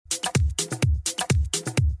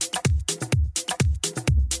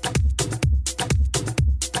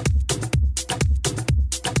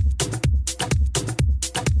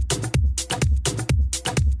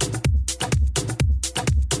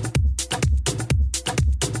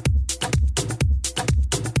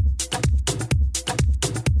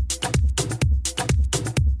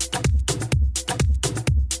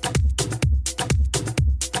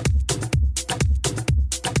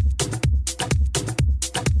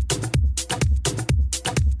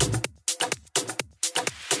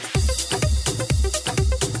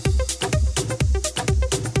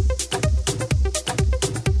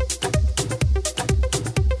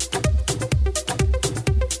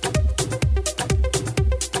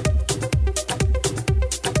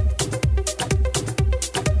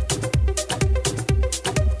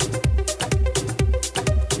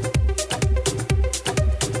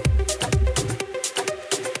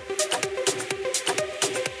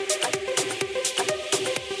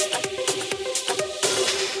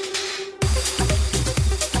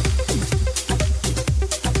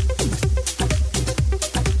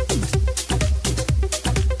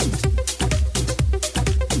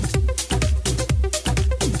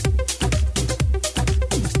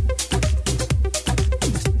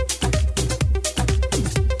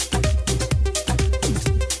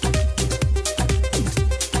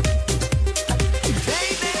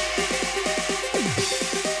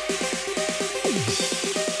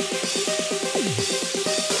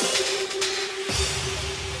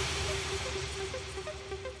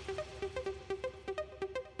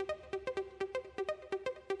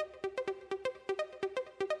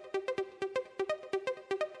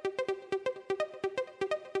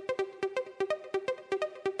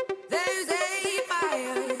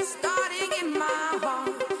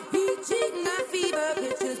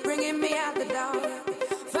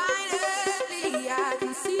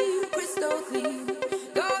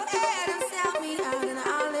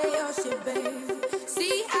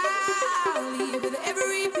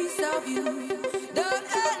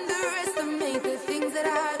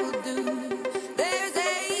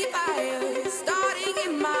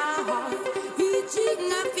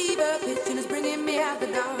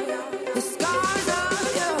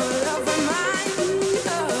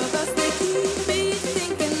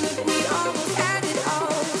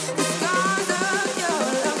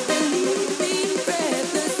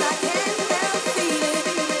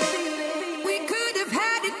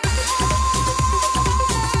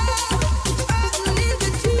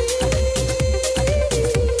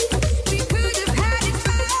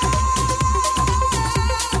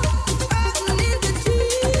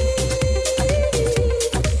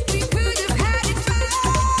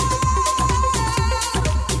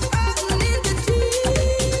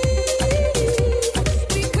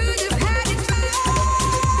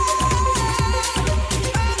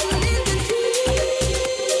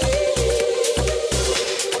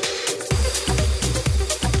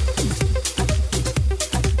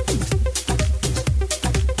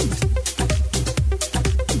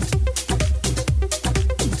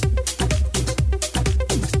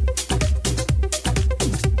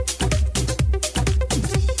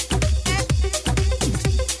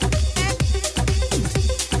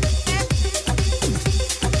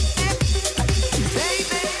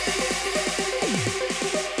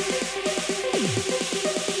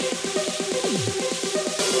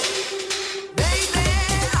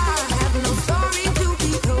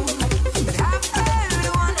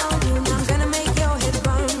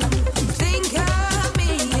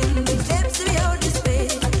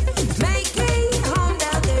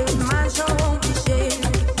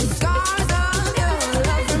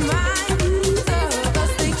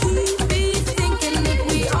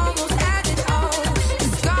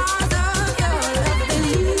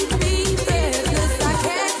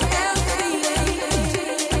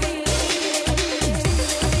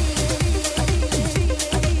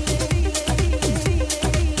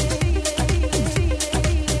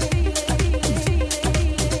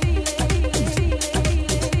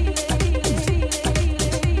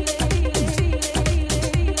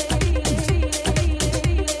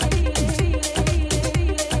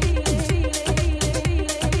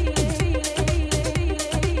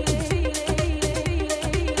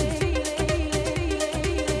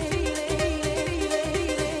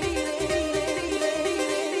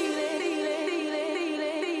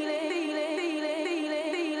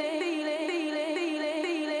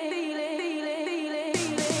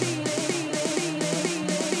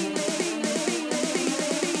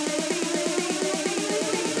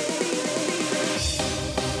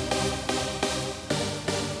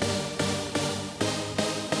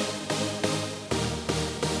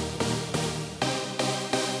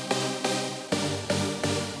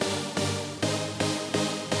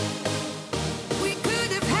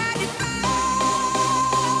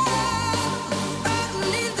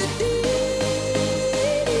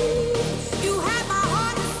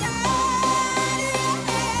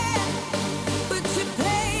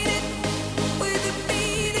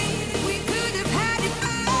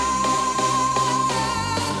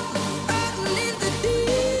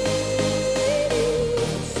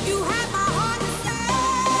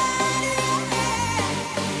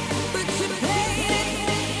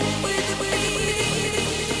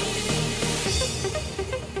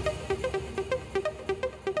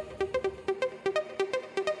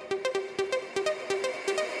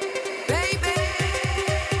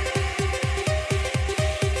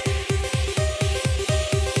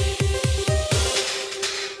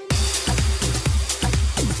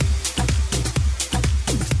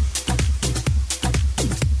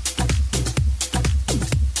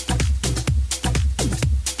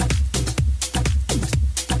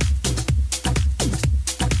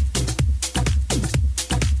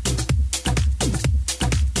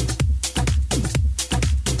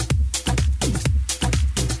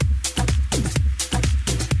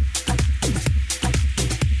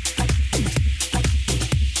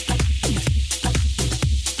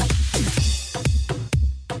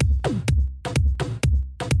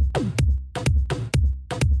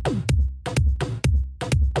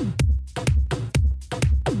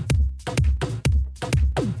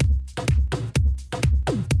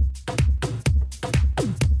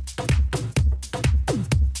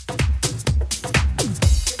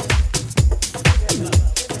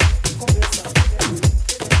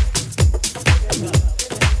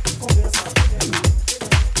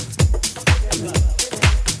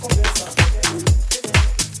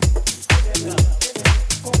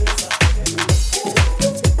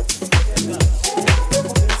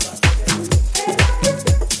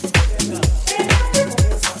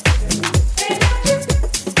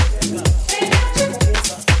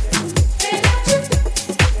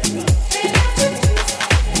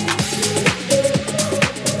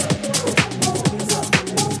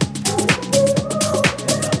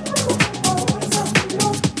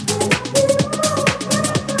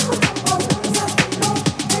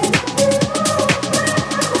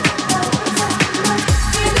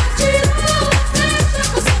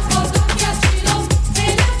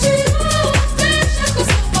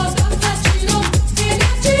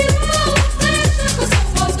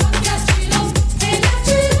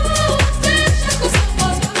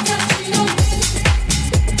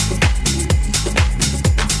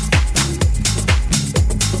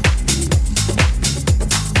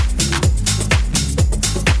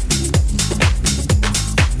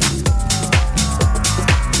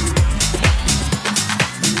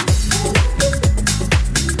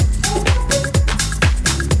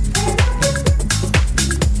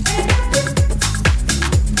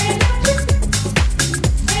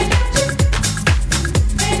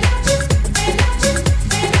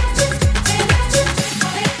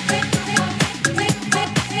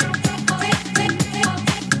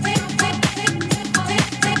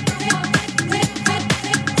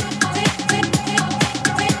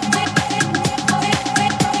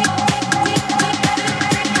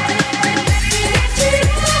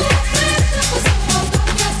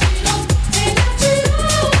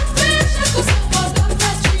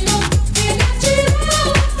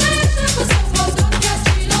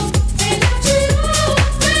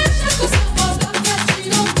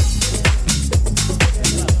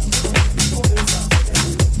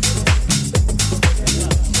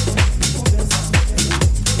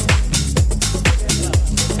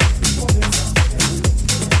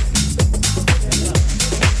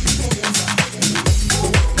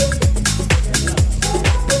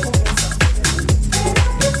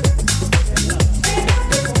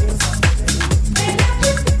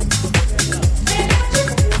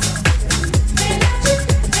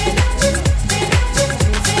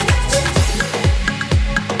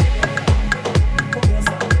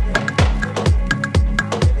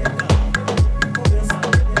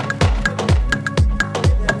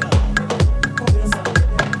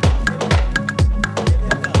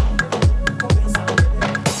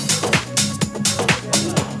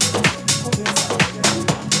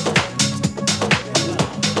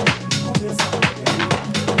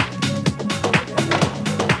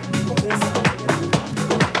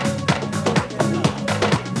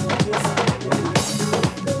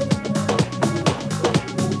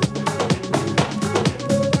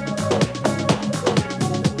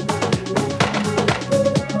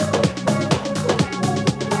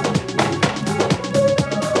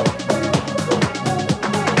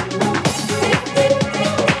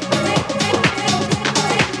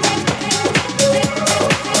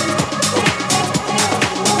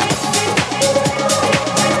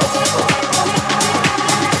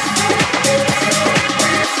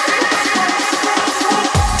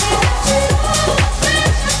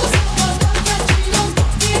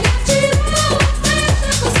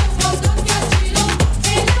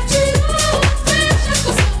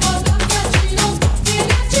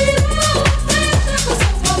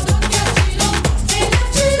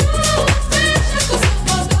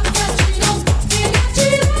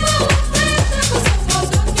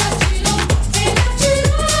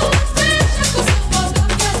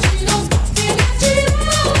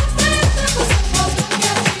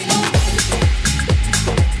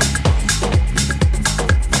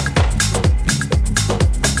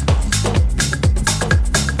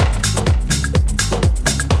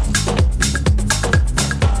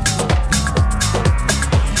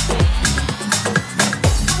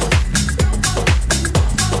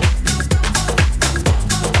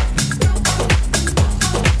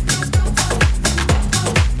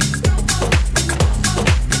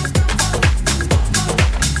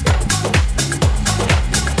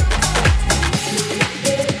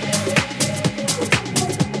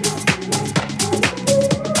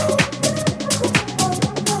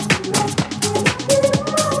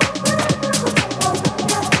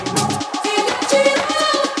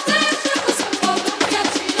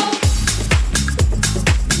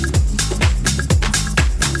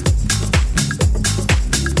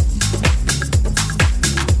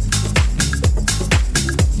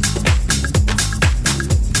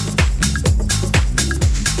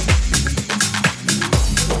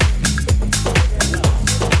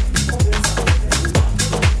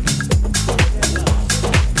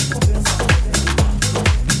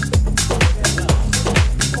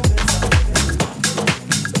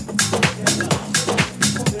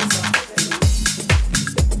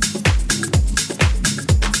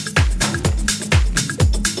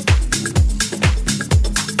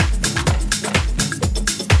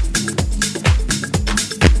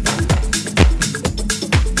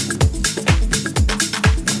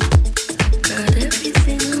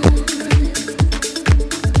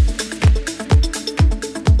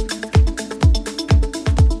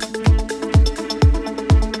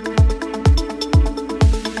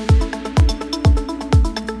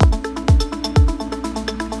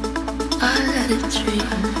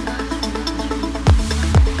Dream.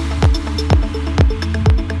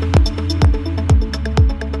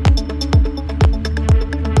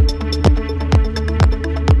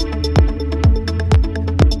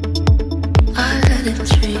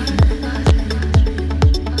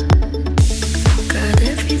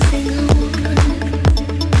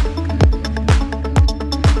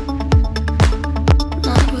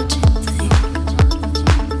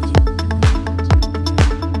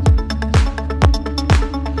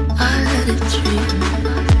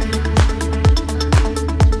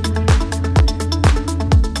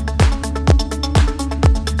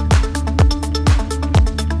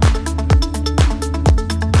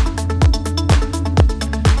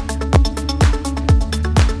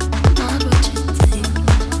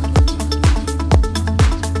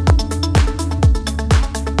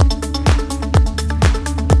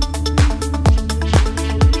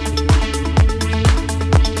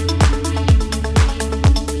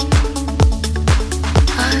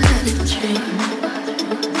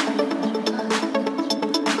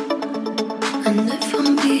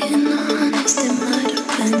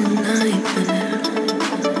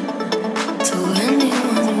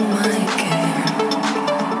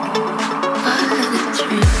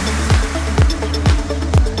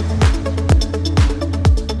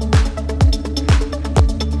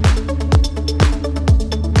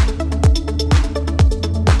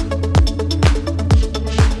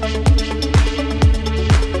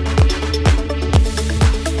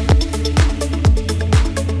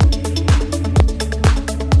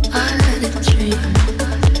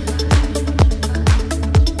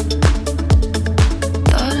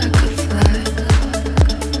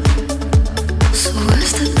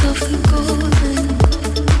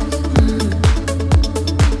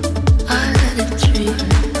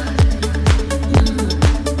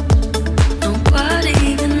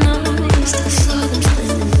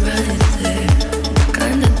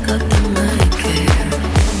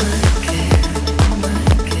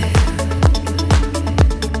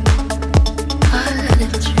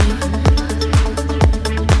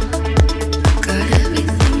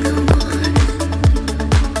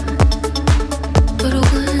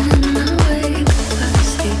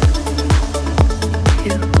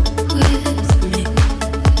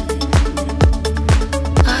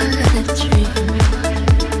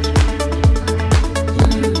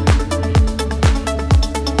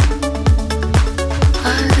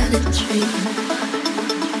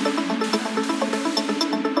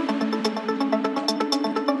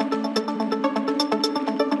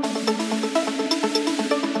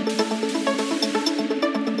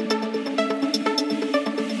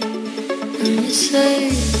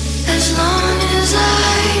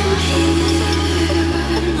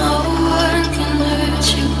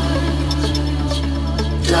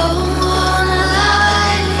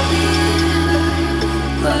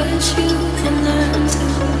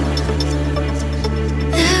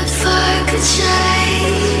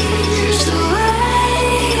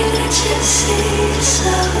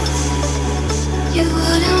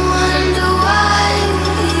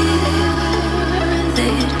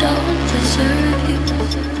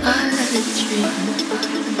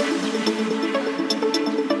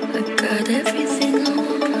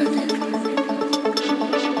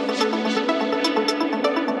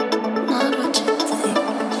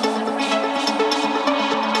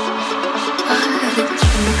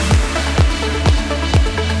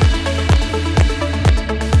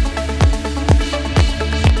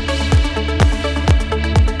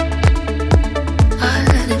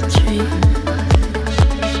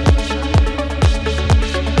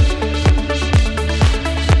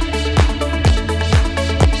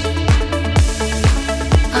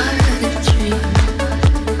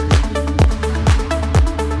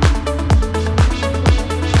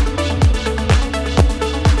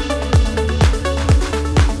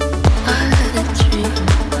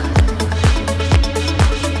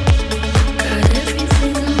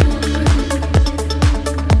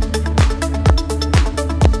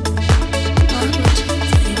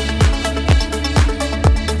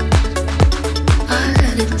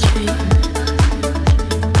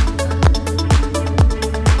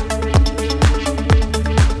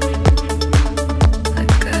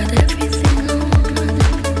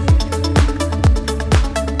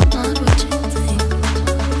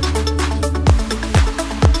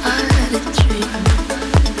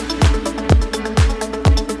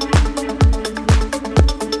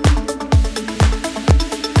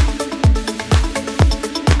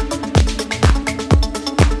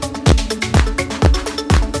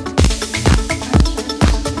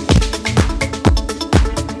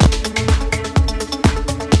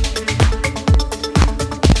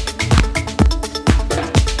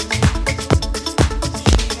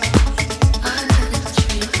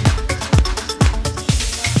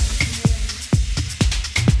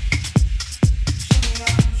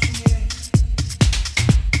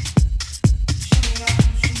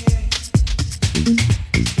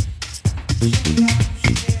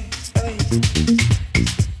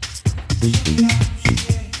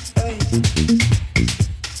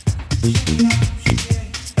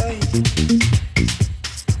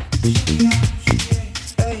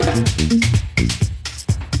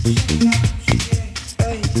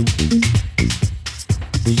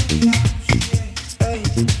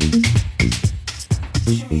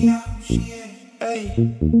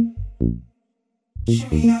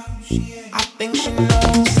 I think she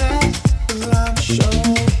knows it, but I'm sure.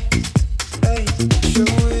 Hey, show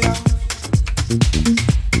it off.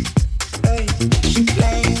 Hey, she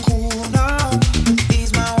playing cool now, but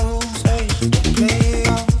these my rules. Hey, don't play it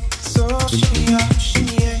off. So shimmy up,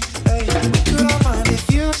 shimmy yeah. Hey, we could all mind if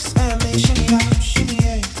you stand me. Shimmy up, shimmy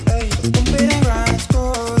yeah. Hey, bump it and grind, let's go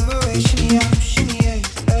all the way. Shimmy up, shimmy yeah.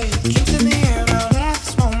 Hey, drinks in the air now,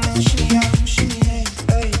 that's moment. Shimmy up, shimmy yeah.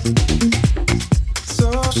 Hey, so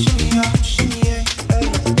shimmy up, shimmy yeah. Hey,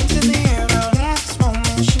 drinks in the air now, that's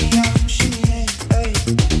moment. Shimmy up, shimmy yeah. Hey,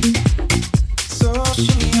 so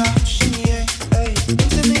shimmy up, shimmy yeah. Hey,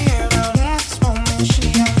 drinks in the air now, that's moment.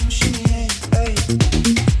 Shimmy up, shimmy yeah. Hey,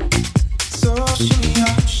 so shimmy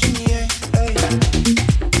up, shimmy yeah. Hey,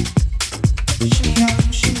 shimmy up,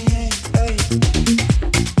 shimmy yeah. Hey,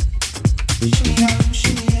 shimmy up,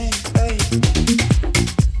 shimmy yeah. Hey,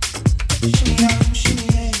 shimmy up, shimmy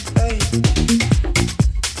yeah. Hey,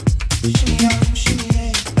 shimmy up, shimmy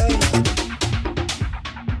yeah. Hey,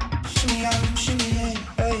 shimmy up, shimmy yeah.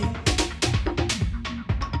 Hey,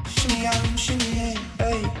 shimmy up, shimmy yeah.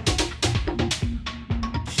 Hey,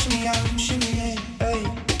 shimmy up, shimmy yeah. Hey,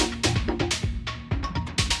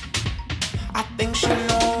 I think she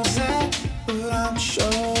knows it, but I'm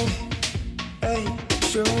sure. Hey,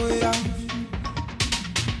 show it off.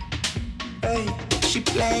 Hey, she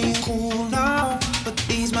playing cool now, but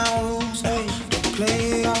these my rules. Hey, don't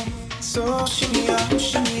play it off. So shimmy up,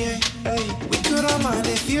 shimmy yeah. Hey, we could all mind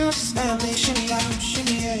if you stand me. Shimmy up,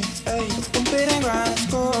 shimmy yeah. Hey, bump it and grind, let's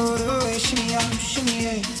go all the way. Shimmy up, shimmy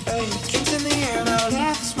yeah. Hey, drinks in the air now,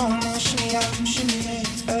 that's moment. Shimmy up, shimmy yeah.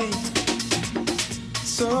 Hey,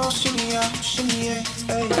 so shimmy up, shimmy yeah.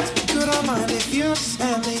 Hey, we could all mind if you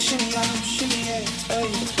stand me. Shimmy up, shimmy yeah. Hey,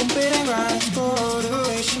 bump it and grind, let's go all the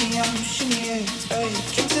way. Shimmy up, shimmy yeah. Hey,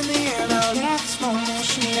 drinks in the air now, that's moment.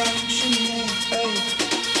 Shimmy up, shimmy yeah. Hey,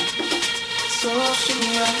 so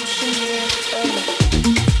shimmy up, shimmy yeah. Hey,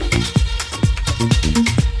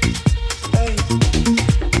 hey,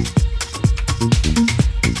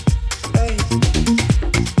 hey, hey,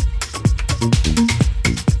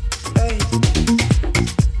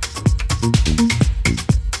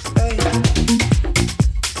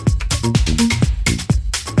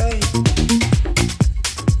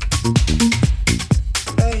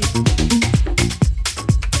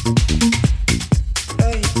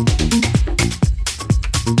 hey,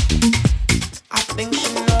 I think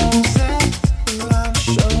she knows it, but I'm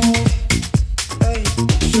sure. Hey,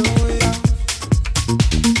 show it off.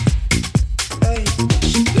 Hey,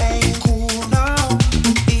 she playing cool now,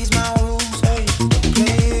 but these my rules. Hey, don't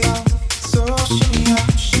play it off. So shimmy up,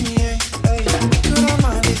 shimmy yeah. Hey, we could all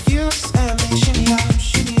mind if you stand me. Shimmy up,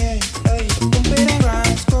 shimmy yeah. Hey, bump it and grind,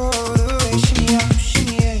 let's go all the way. Shimmy up,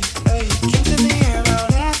 shimmy yeah. Hey, drinks in the air now,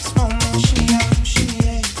 that's moment. Shimmy up, shimmy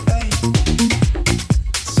yeah. Hey,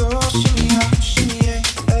 so shimmy up, shimmy yeah.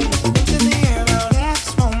 Hey, drinks in the air now, that's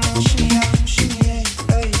moment. Shimmy up, shimmy yeah.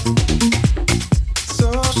 Hey, so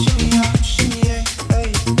shimmy up, shimmy yeah. Hey,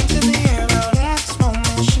 drinks in the air now, that's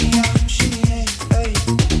moment. Shimmy up, shimmy yeah. Hey,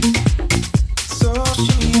 so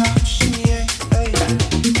shimmy up, shimmy yeah. Hey,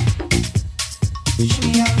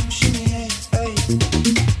 shimmy up, shimmy yeah. Hey,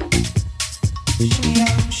 shimmy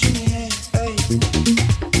up, shimmy yeah. Hey,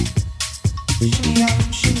 shimmy up,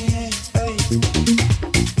 shimmy yeah. Hey,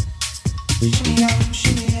 shimmy up,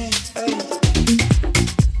 shimmy yeah. Hey.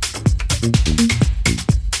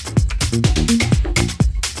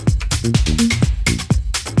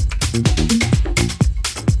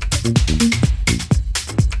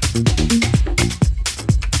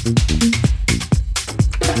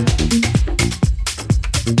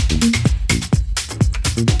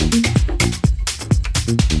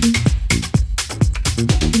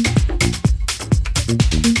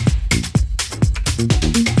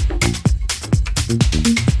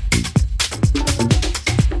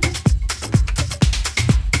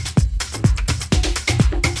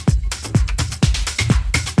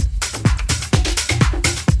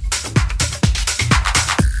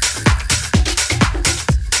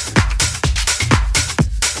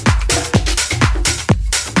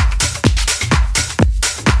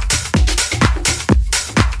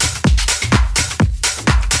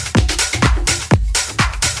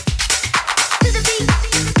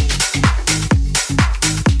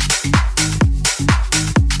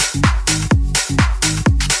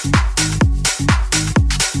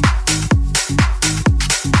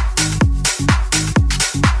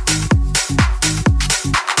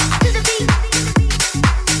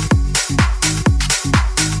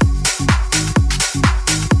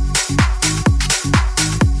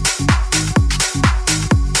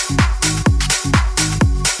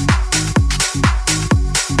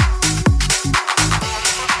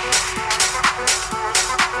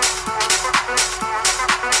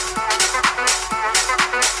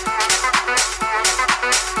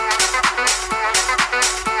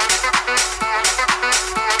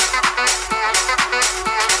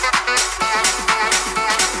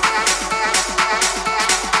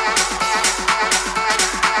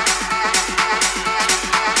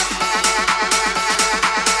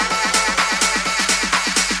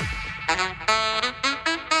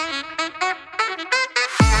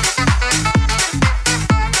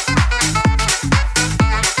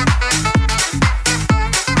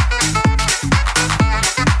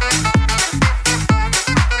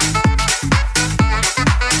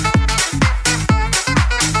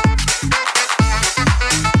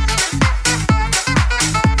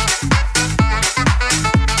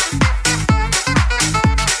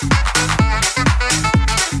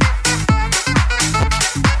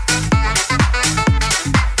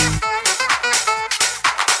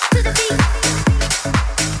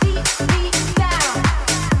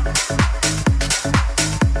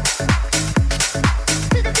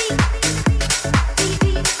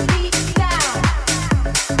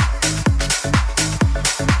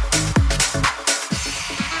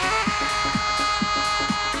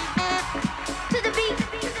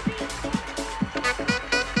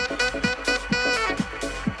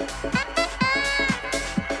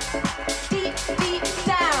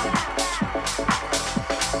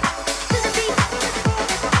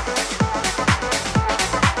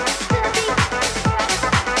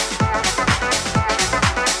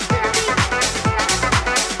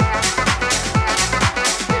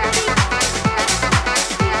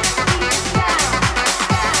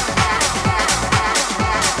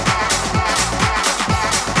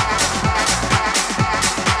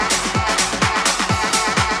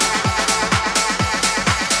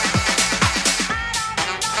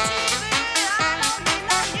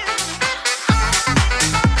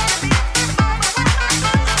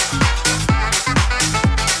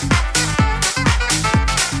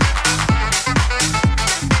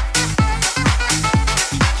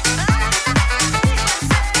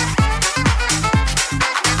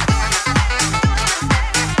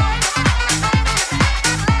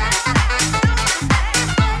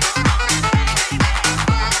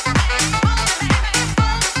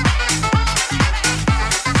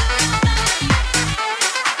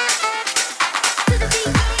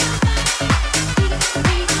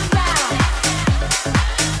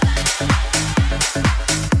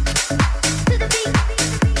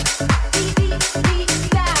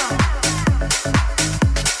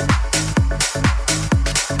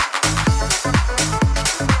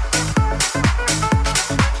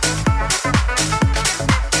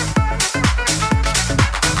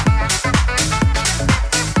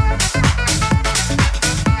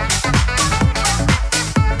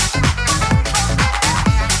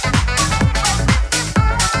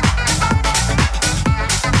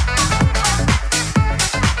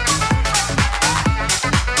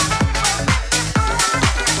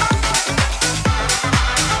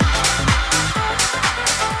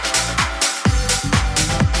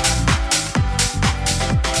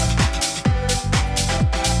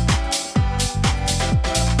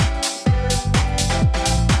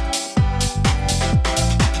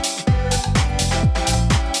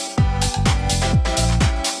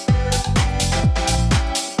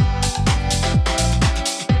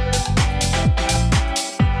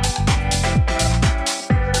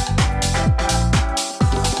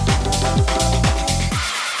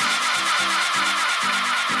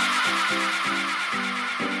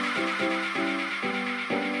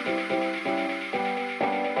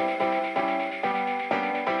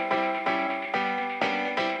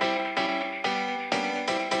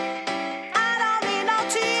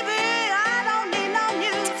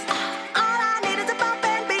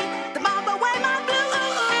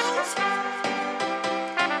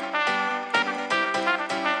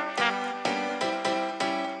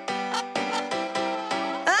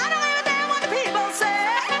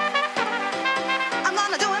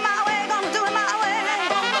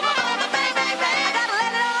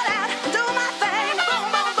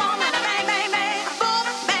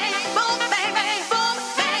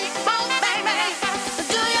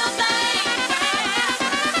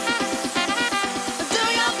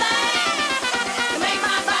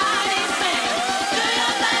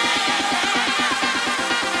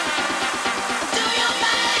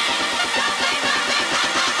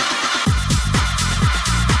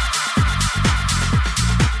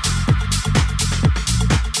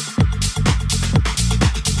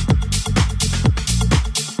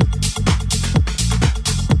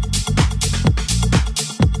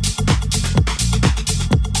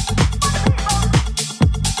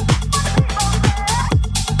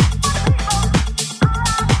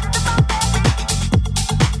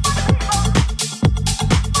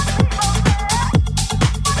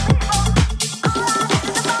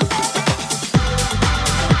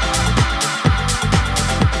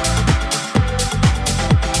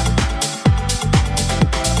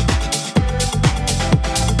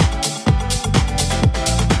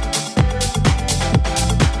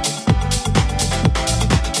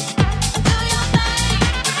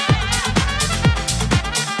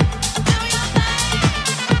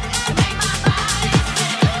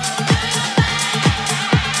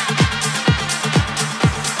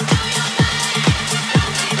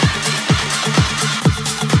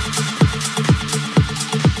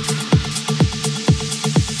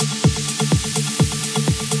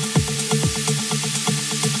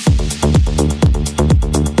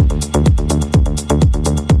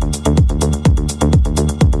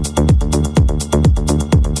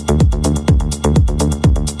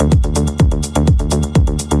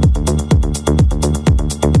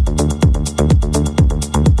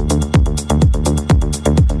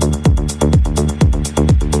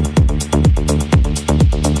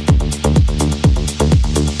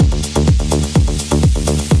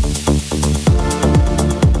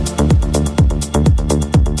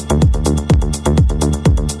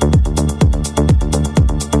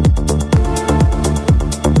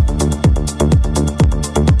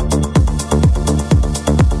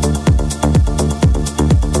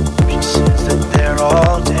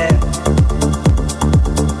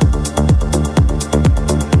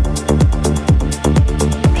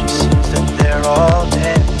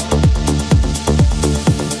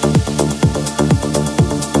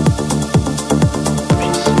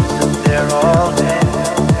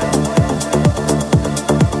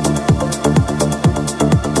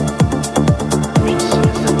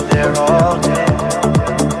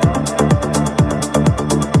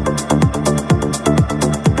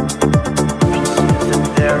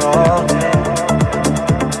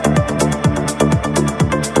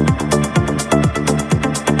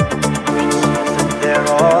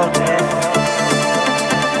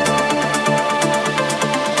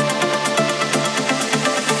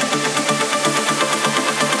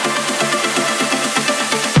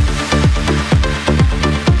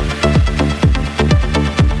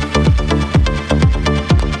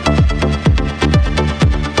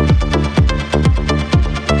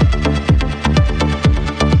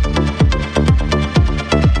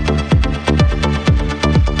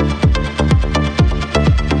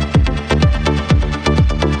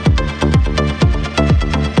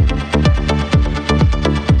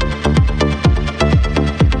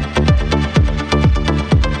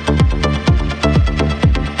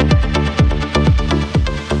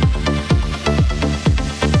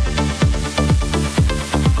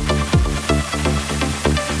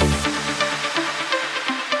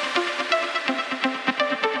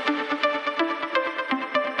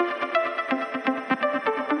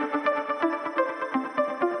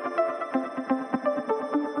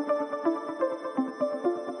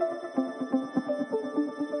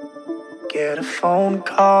 get a phone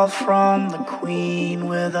call from the queen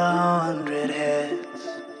with 100 heads.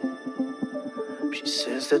 She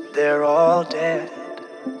says that they're all dead.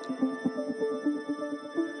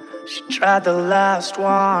 She tried the last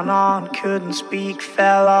one on, couldn't speak,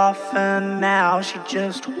 fell off, and now she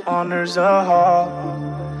just wanders a hall,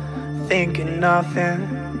 thinking nothing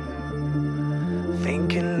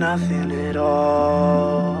at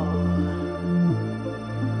all.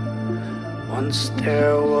 Once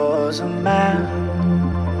there was a man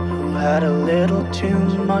who had a little too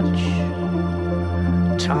much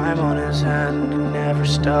time on his hand and never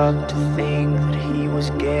stopped to think that he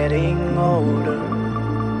was getting older.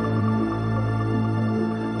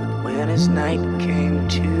 When his night came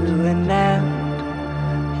to an end,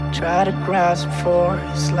 he tried to grasp for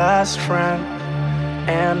his last friend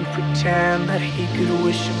and pretend that he could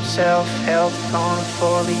wish himself health on a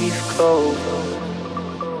four-leaf clover.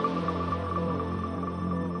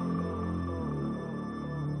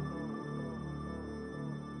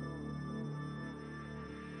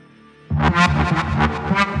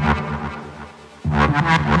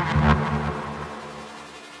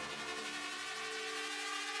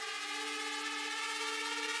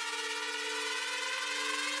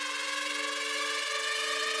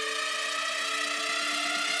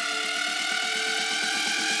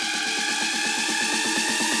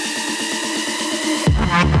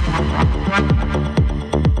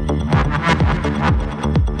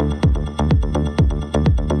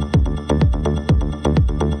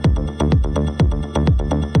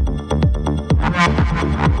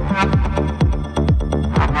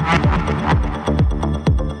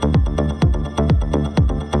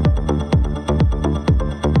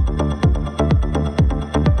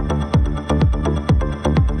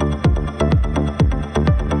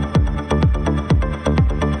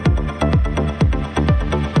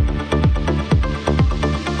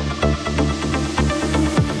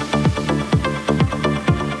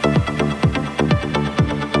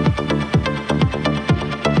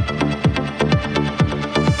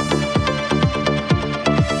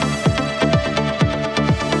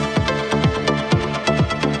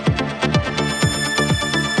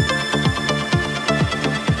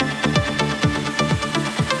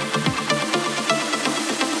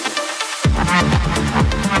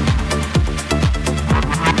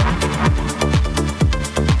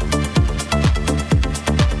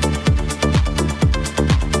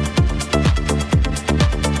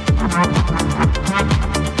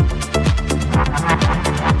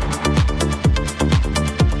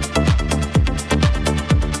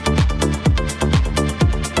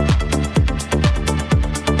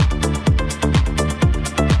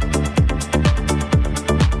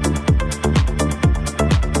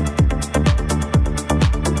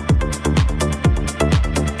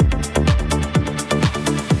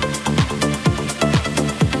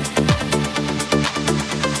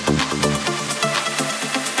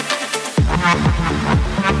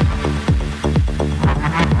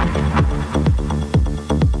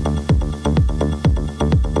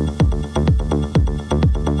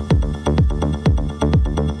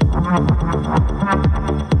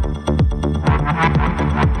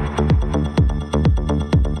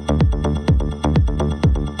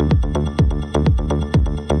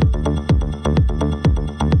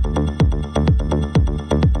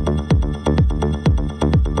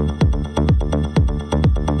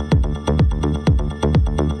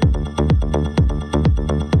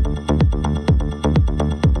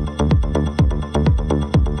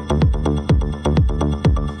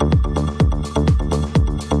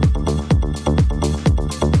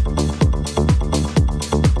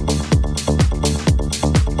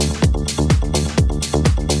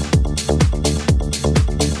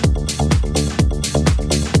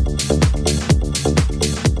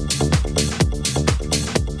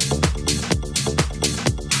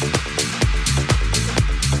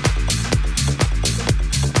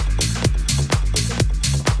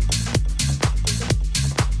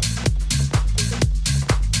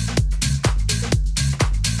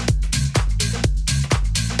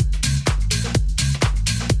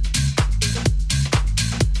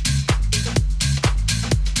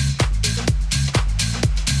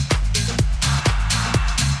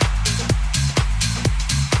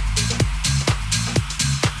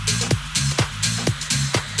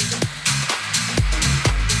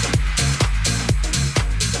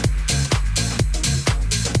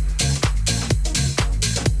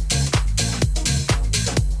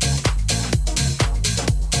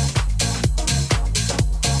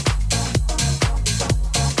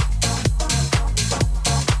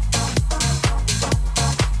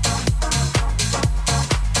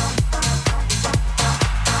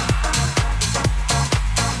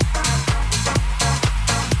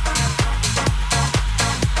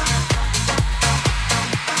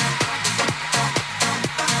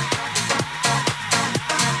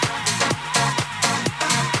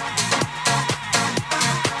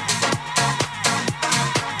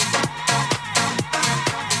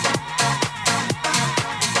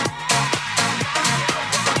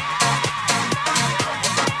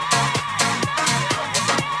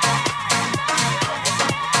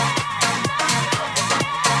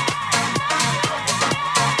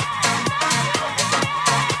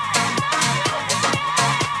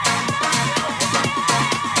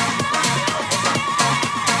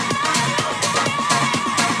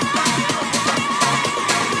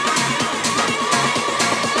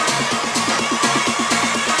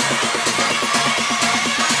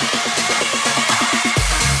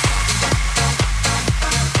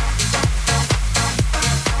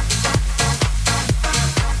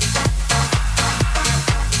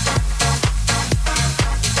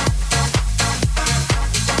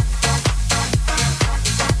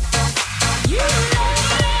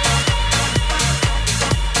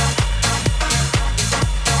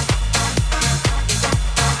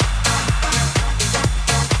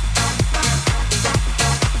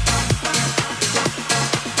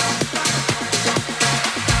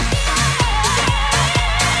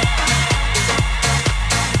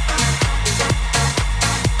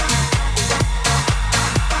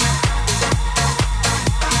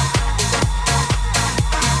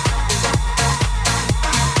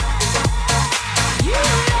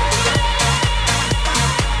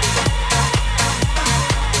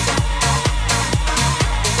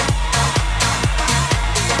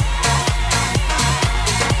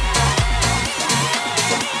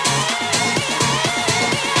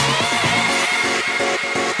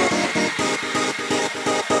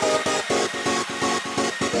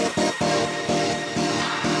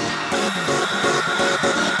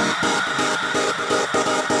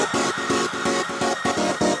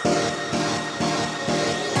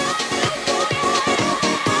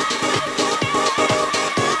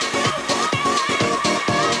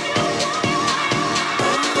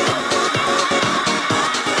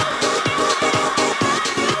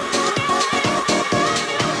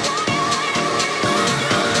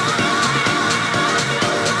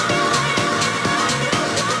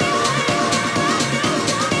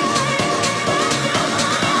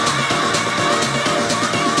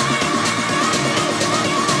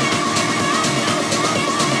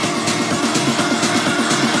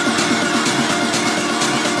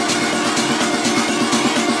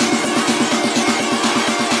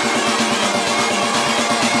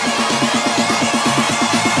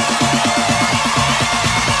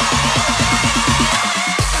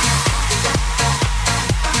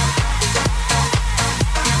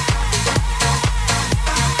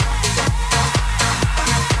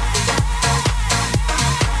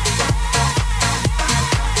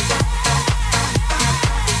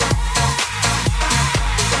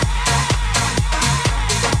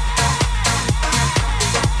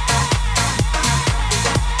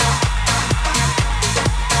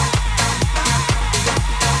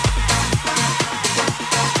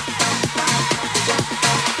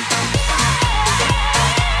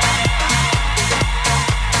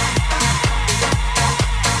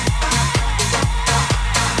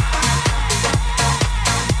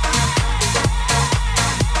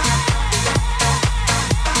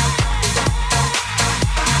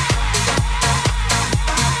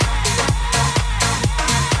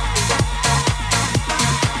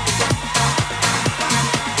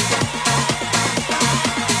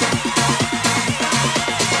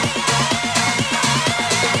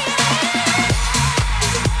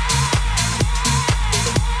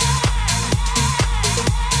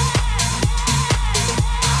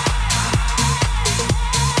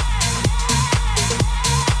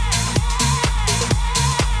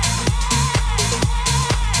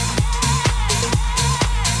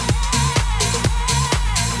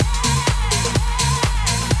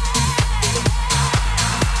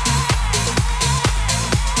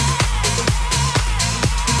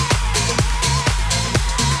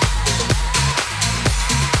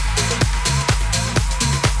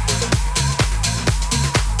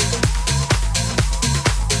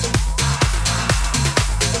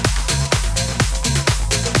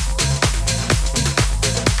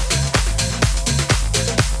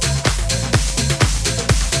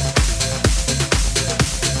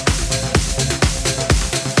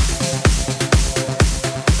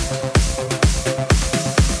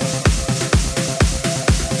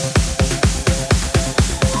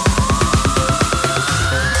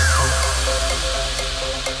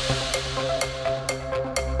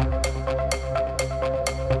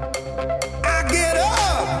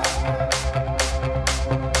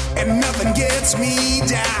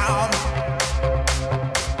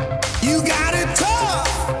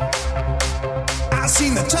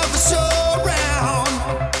 seen the toughest around,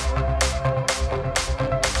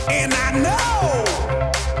 and I know,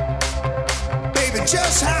 baby,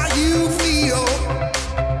 just how you feel.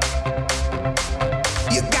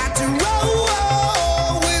 You got to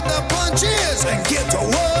roll with the punches and get to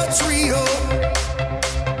what's real.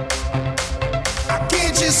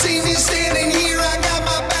 Can't you see me standing here? I got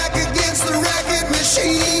my back against the record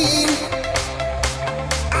machine.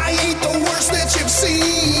 I ain't the worst that you've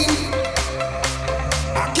seen.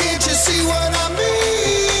 Can't you see what I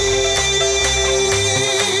mean?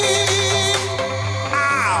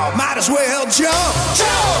 Oh, might as well jump,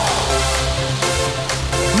 jump.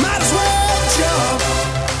 Might as well jump.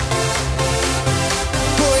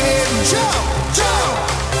 Go ahead and jump, jump.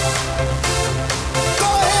 Go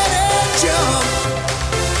ahead and jump.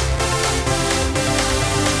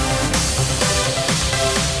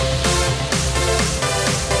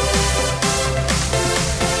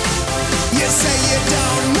 You say you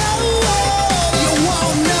don't know, you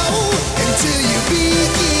won't know until you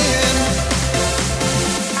begin.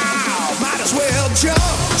 Ow, might as well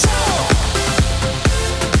jump, jump.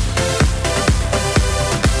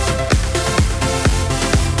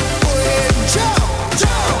 Go ahead and jump,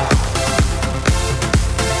 jump.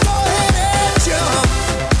 Go ahead and jump.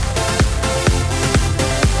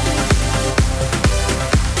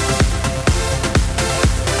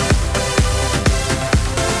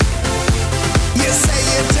 You say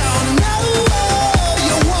you don't know,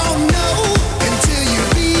 you won't know until you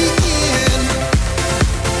begin.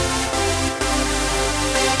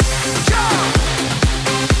 Jump,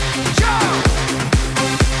 jump, jump,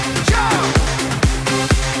 jump,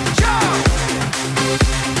 jump, jump,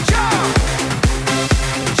 jump,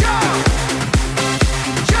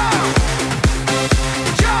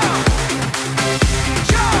 jump, jump,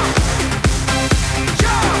 jump,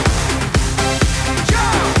 jump.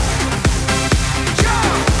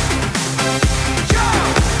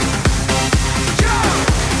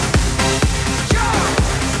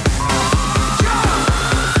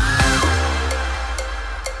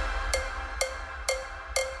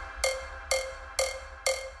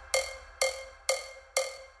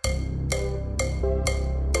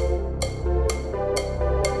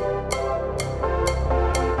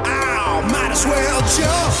 Might as well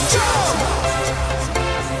jump, jump.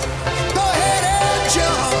 Go ahead and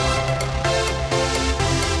jump.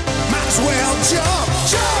 Might as well jump,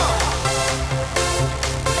 jump.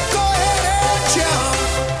 Go ahead and jump.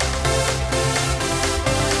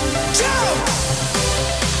 Jump.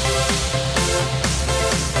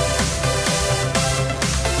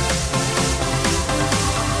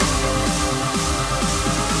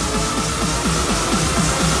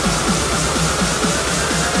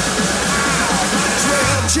 Might as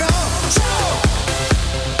well jump.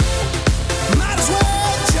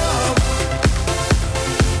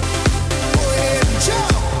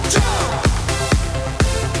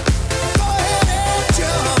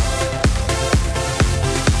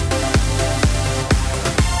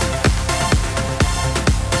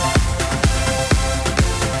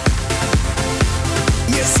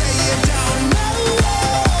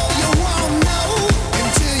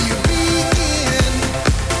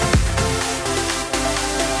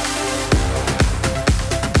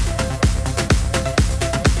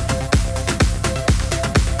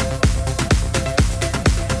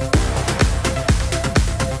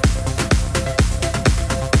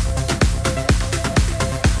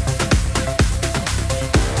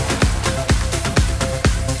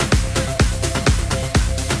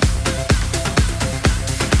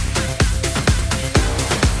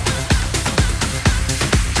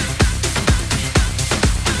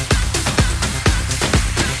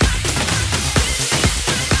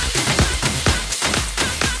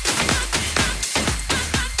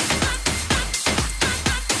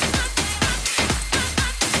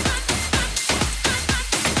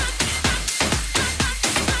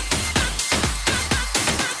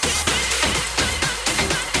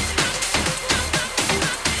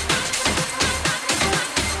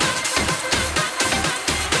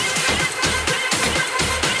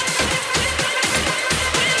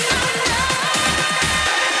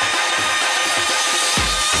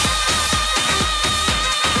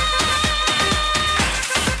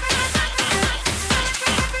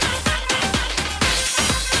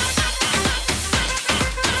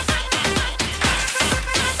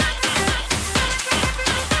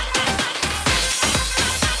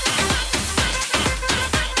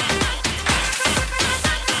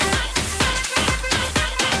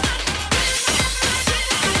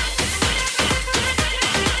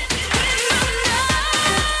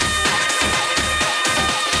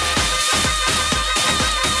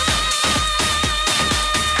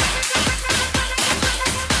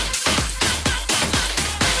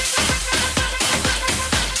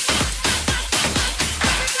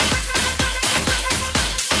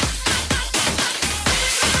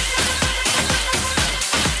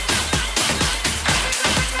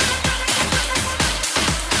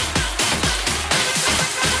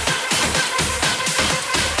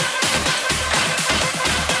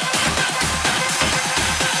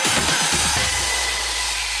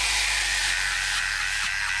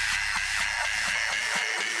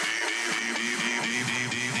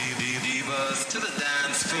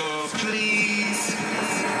 floor, please.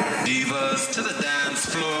 Divas to the dance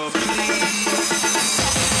floor, please.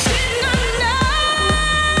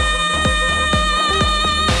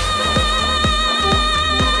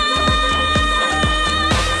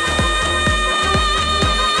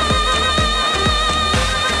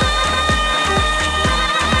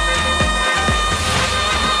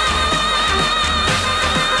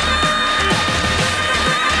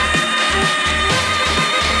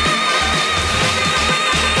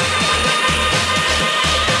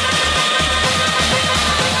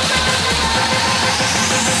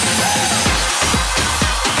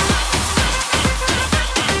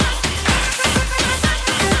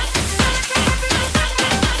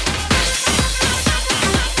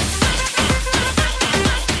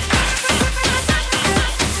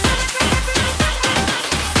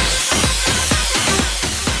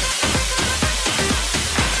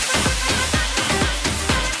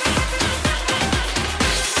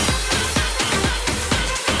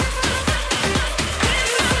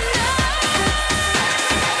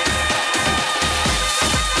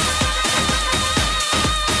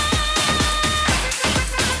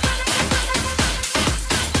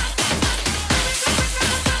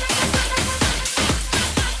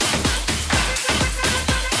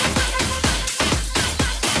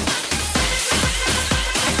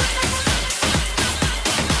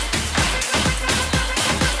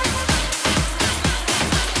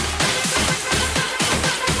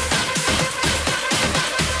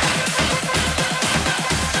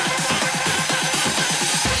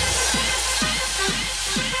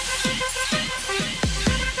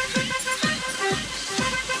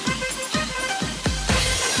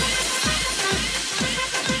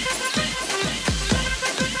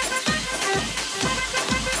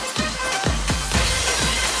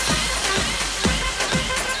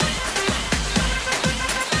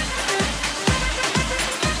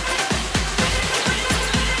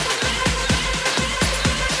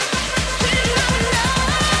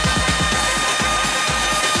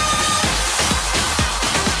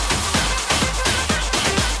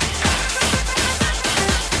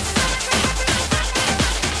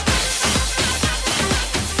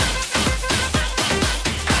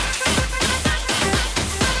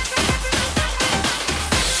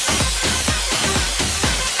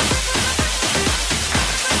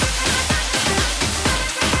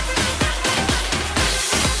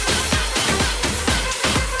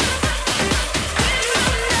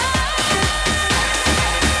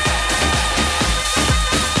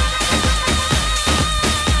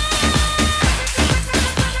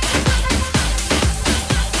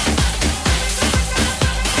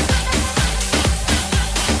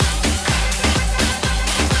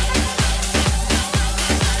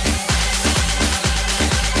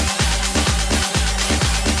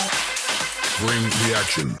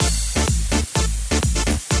 Reaction.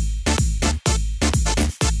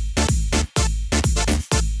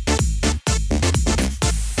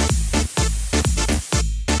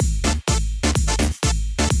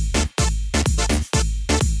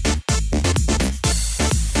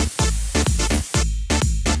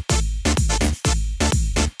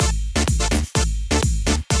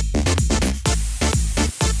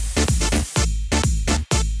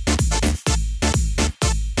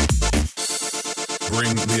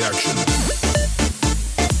 Bring the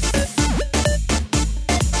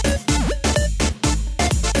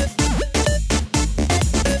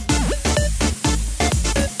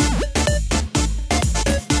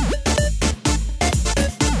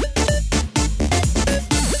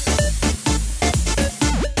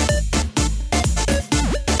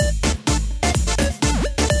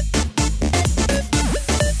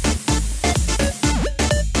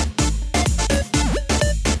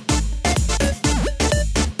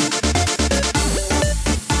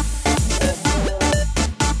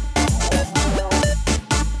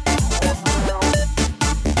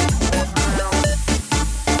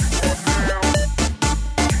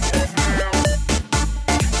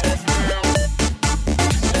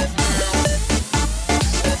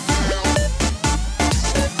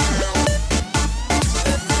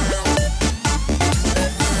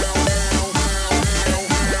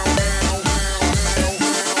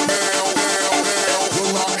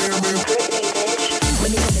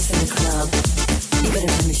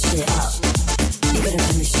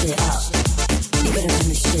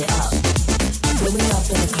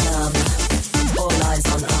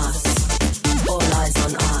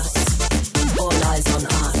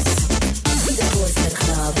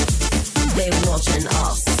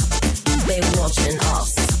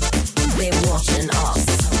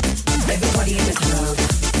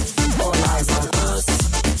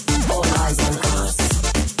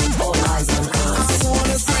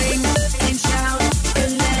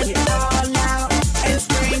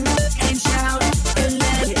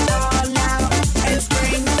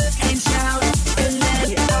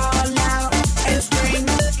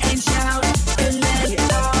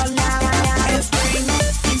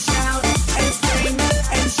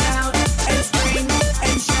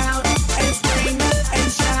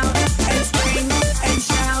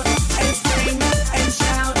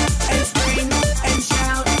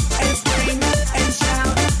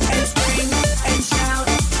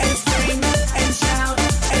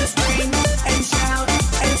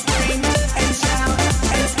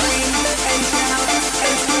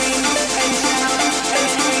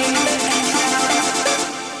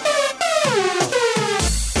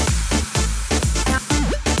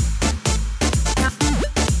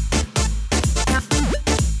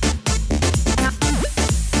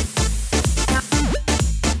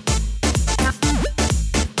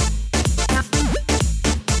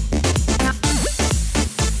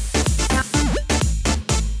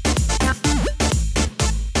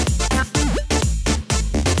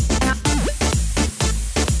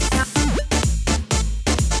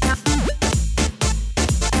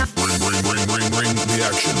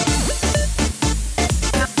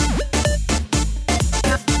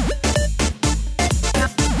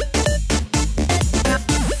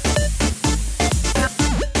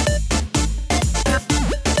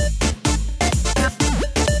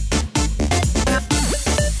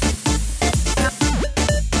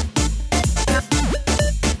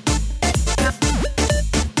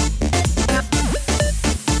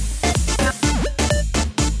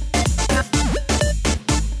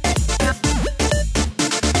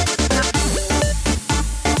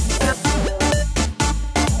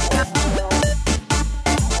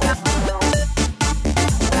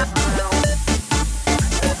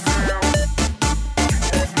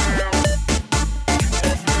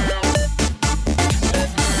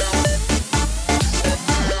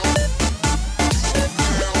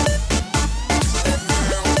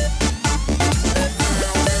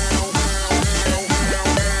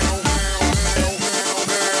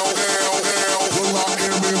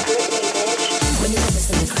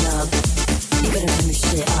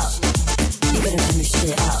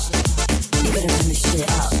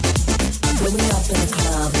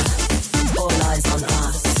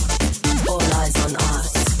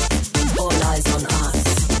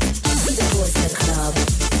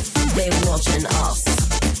They watching us.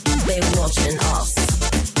 They watching us.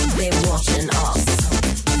 They watching us.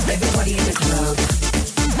 Everybody in the club.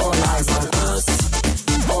 All eyes on us.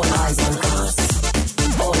 All eyes on us.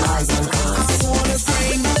 All eyes on us. I wanna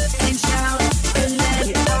scream and shout and let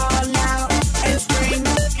it all out. And scream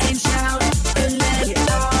and shout and let it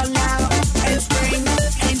all out. And scream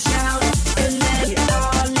and shout and let it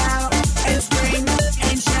all out. And scream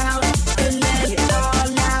and shout and let it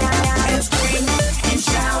all out. And scream and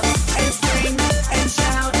shout and scream and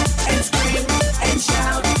shout and scream and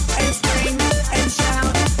shout and scream and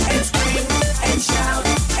shout and scream and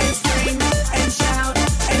shout and scream and shout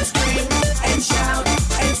and scream and shout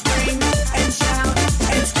and scream and shout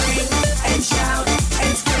and scream and shout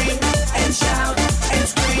and scream and shout and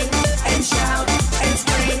scream and shout and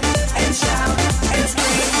scream and shout and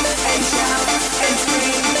scream and shout and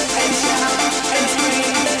scream and shout and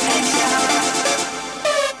scream and shout.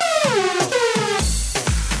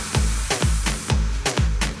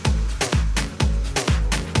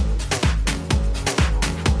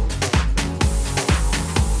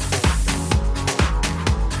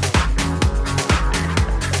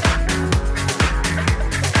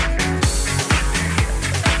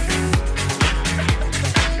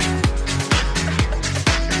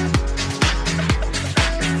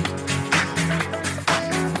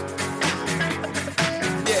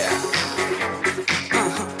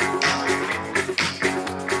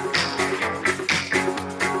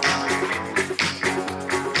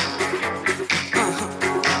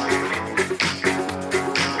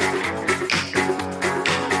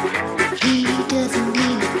 He doesn't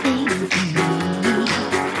mean a thing to me.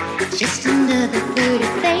 Just another pretty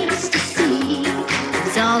face to see.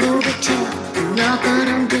 It's all over town, knocking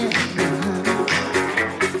on down.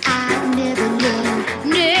 I've never loved him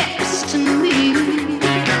next to me.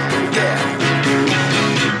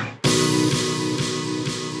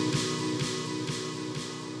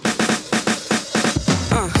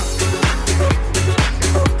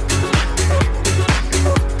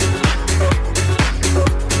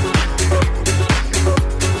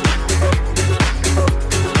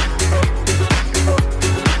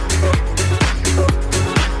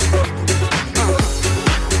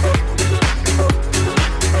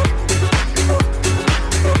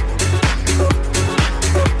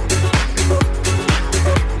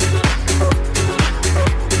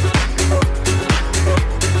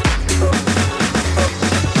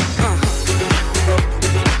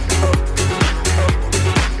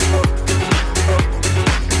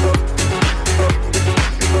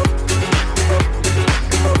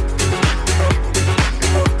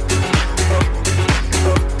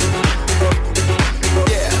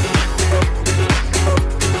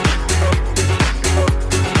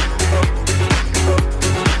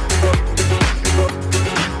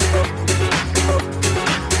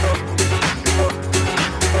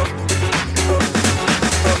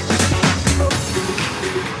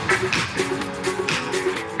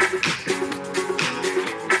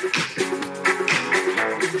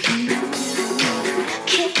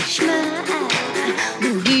 Catch my eye.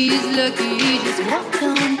 Well, he's lucky he just walked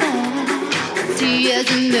on by. See,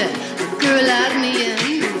 hasn't met a girl like me and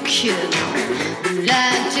you kill him.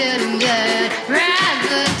 I tell him that ride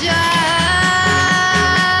the die.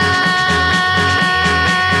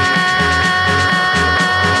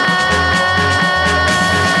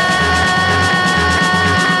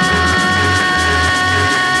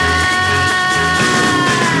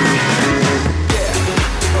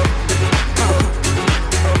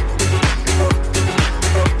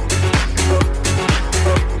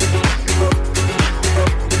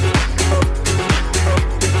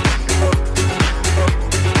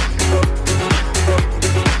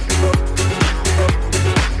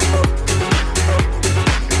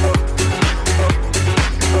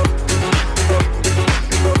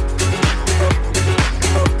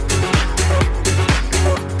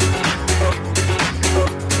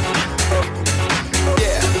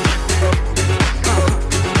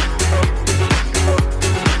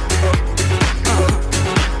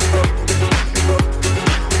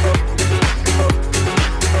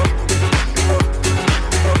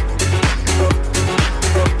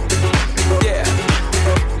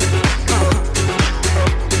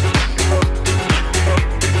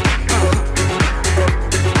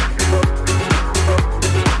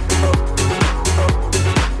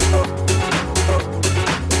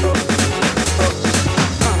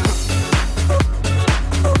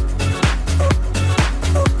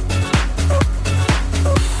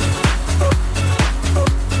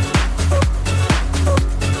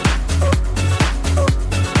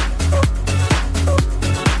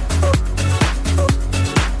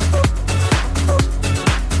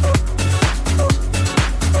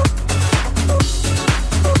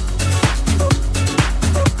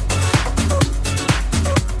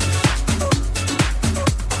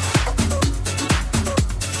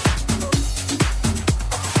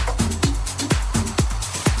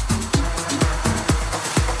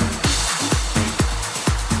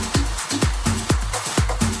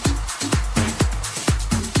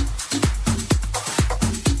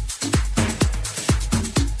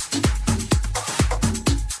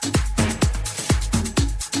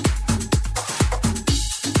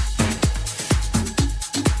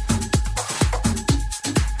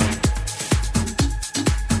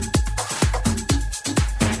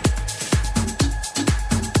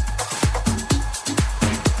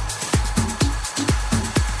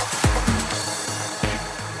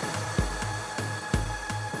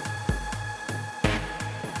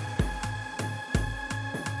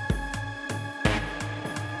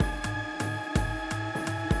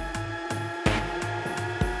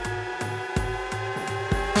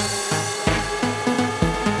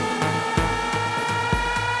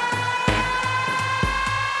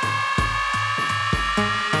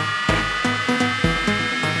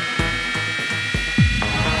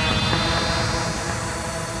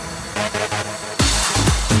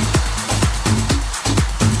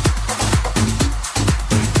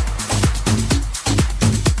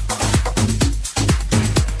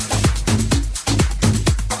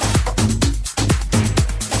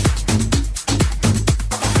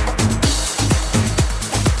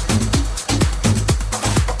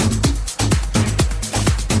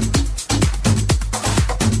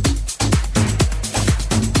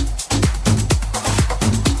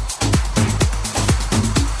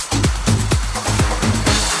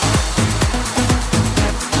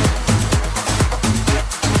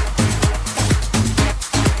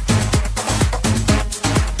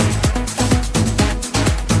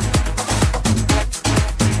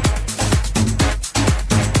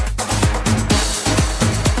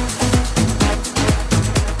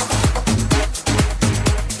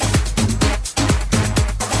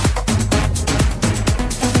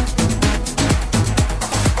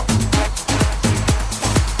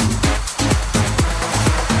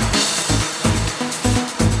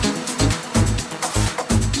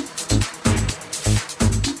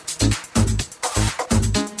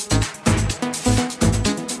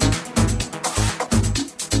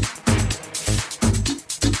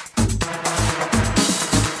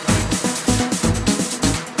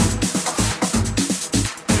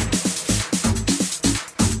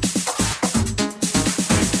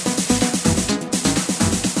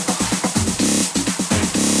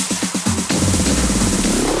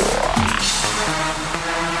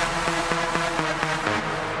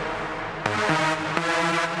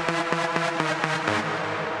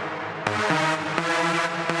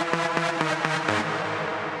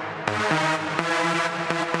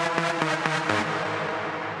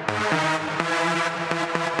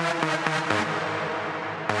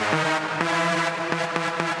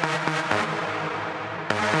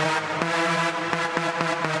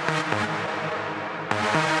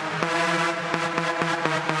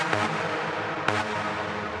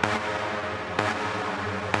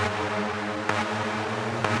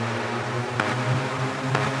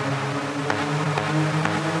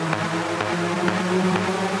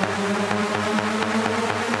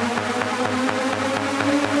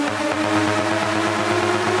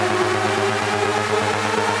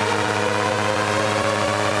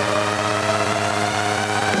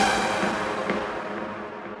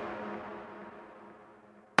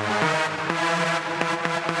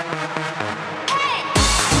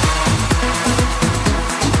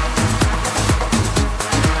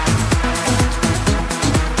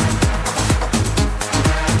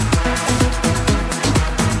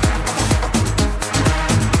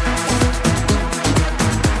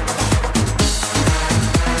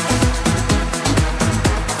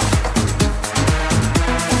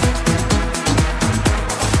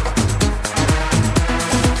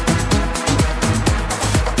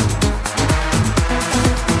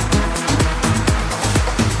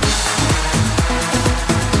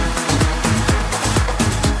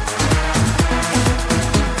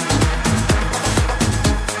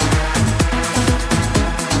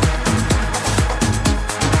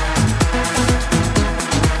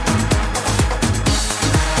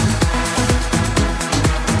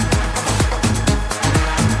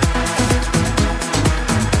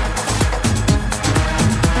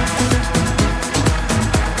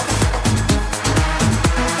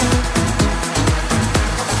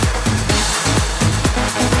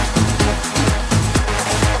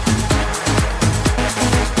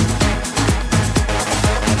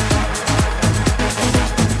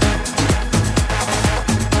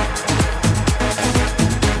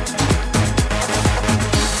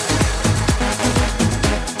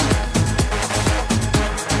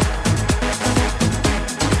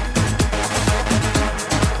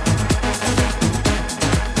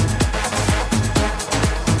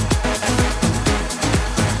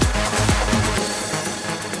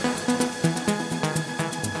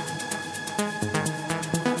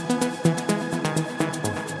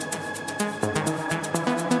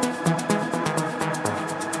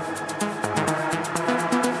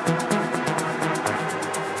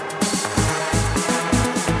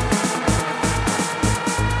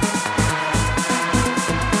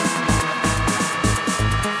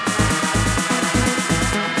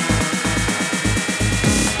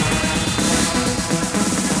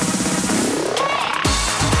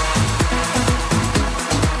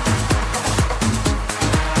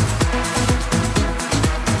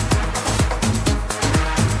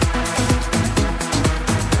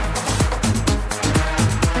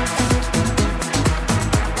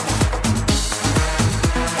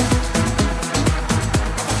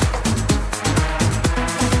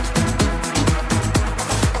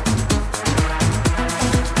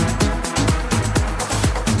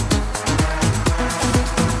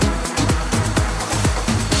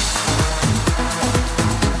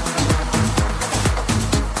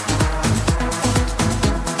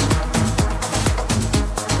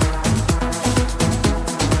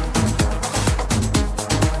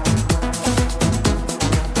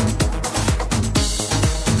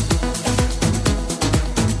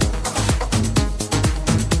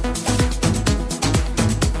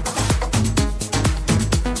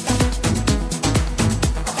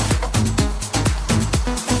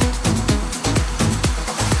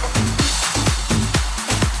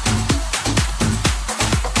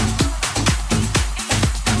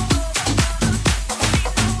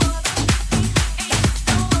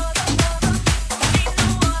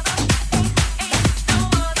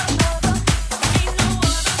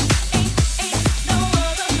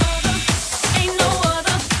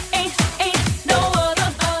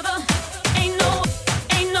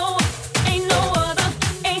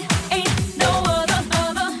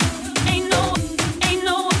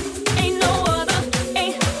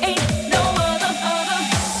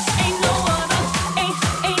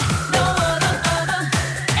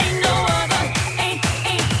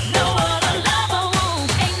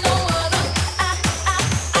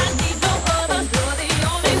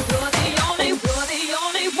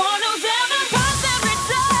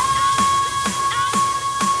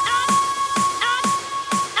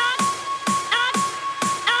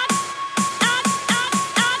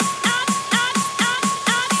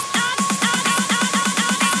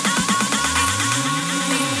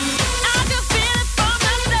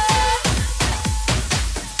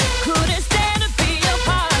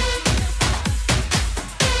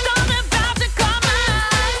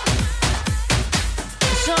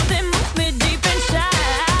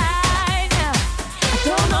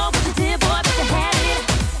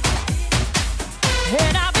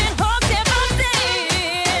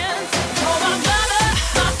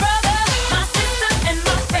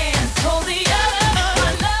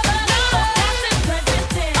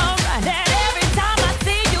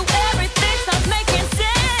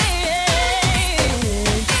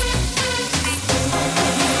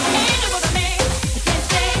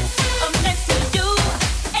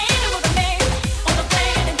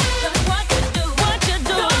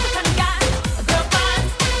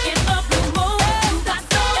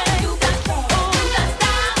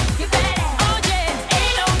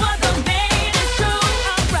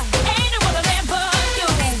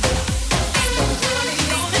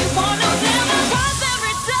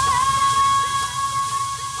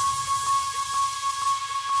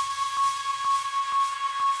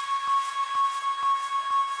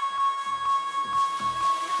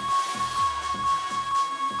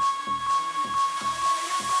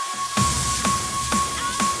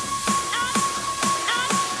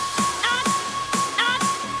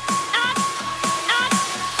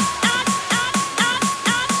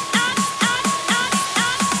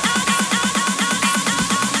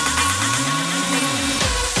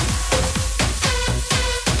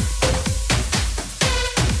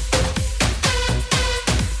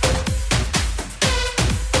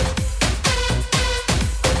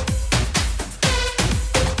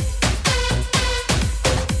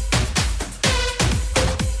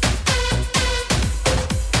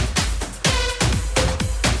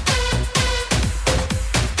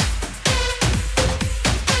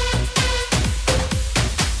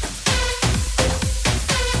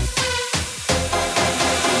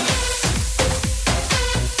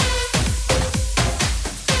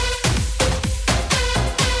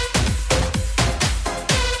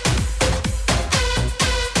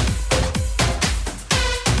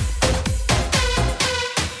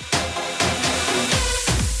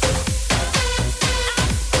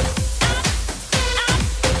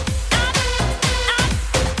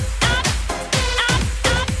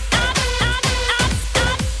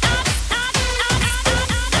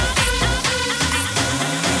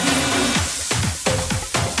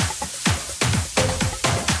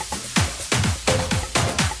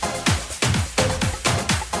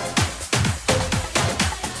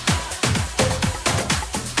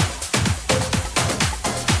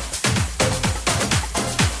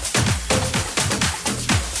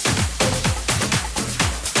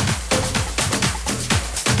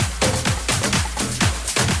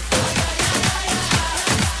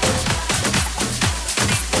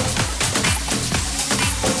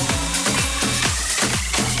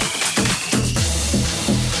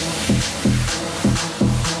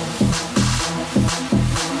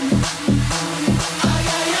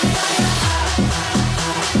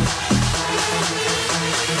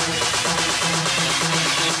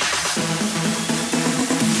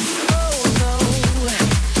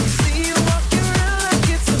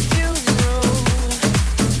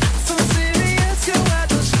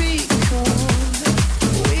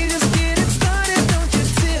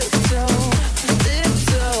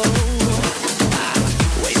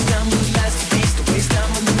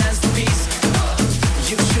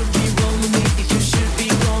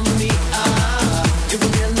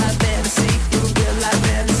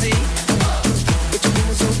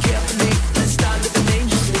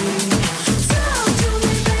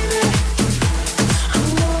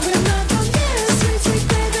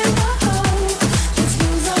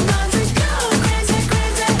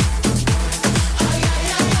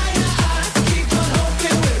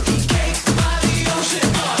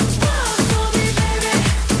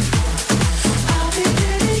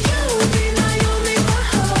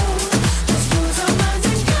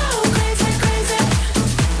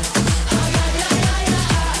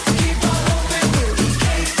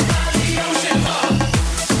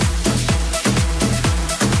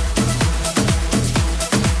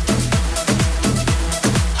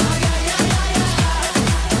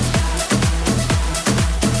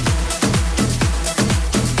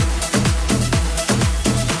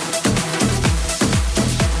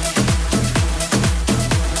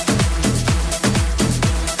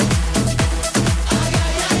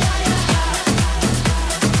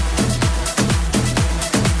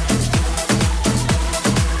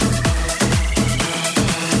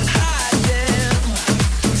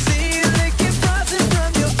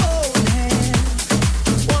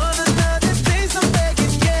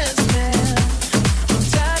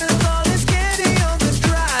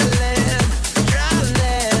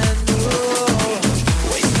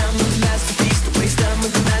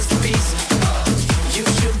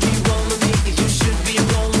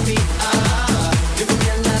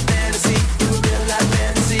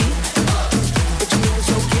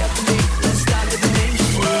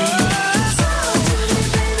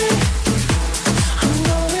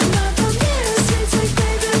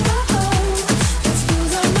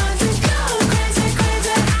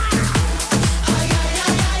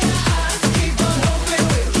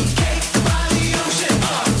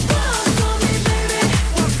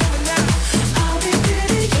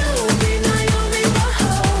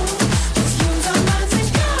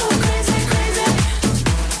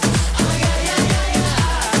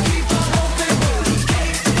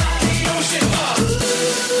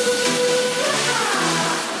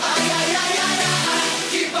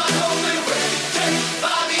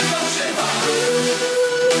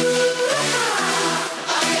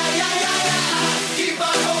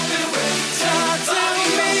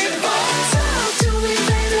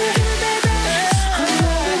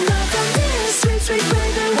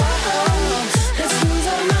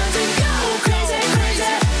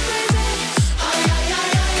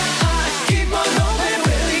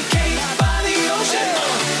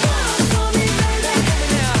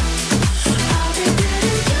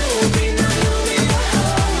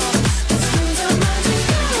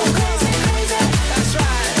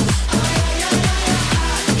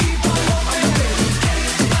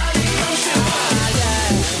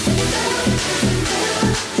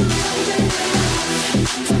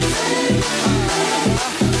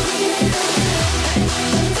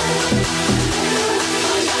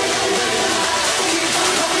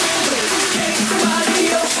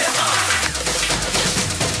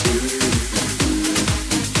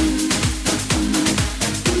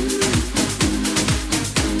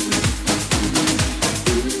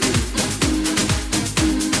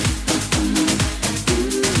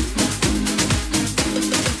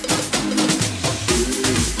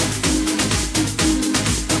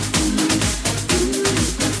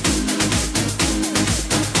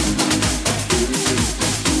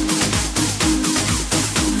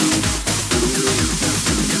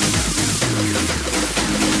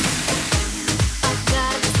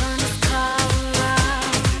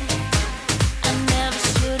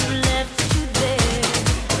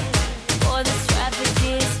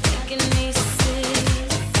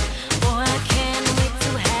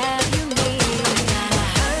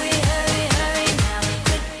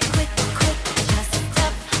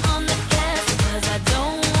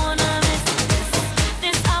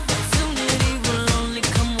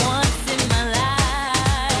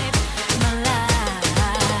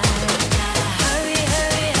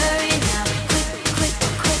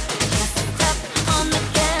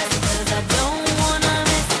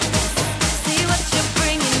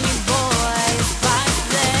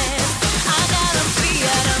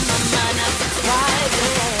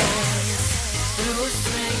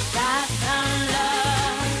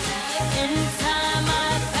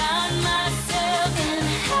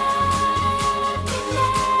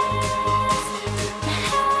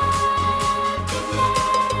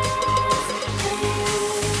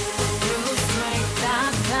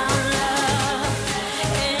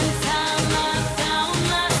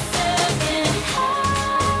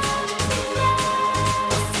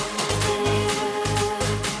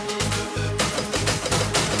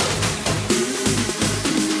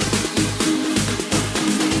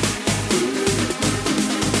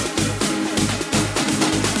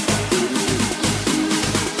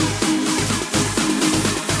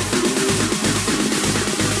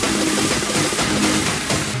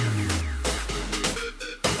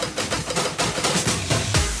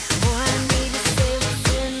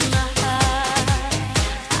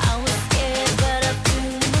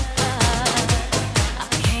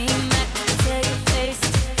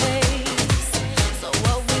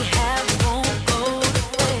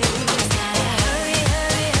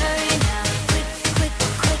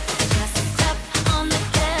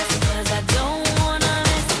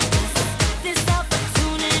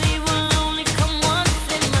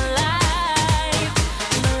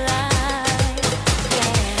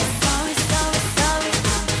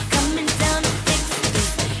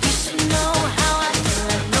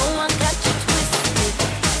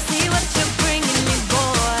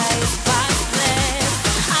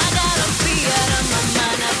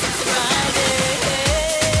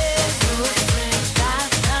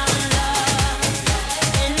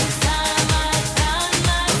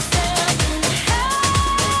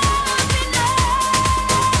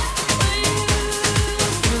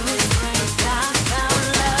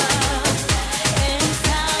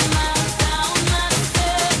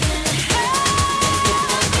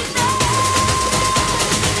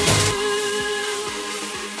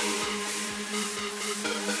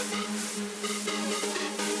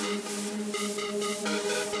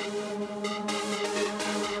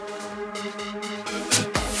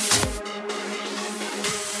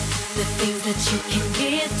 that you can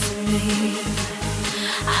give to me.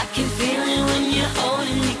 I can feel it when you're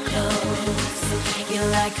holding me close. You're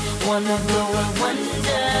like one of the world wonders.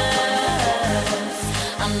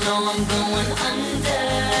 I know I'm going under.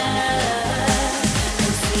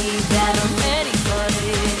 And see that I'm ready for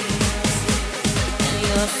this. And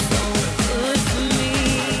you're so good to me.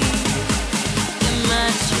 You're my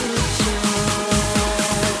true joy.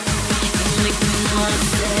 You make me wanna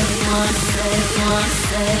say, wanna say, wanna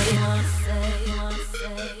say, wanna say.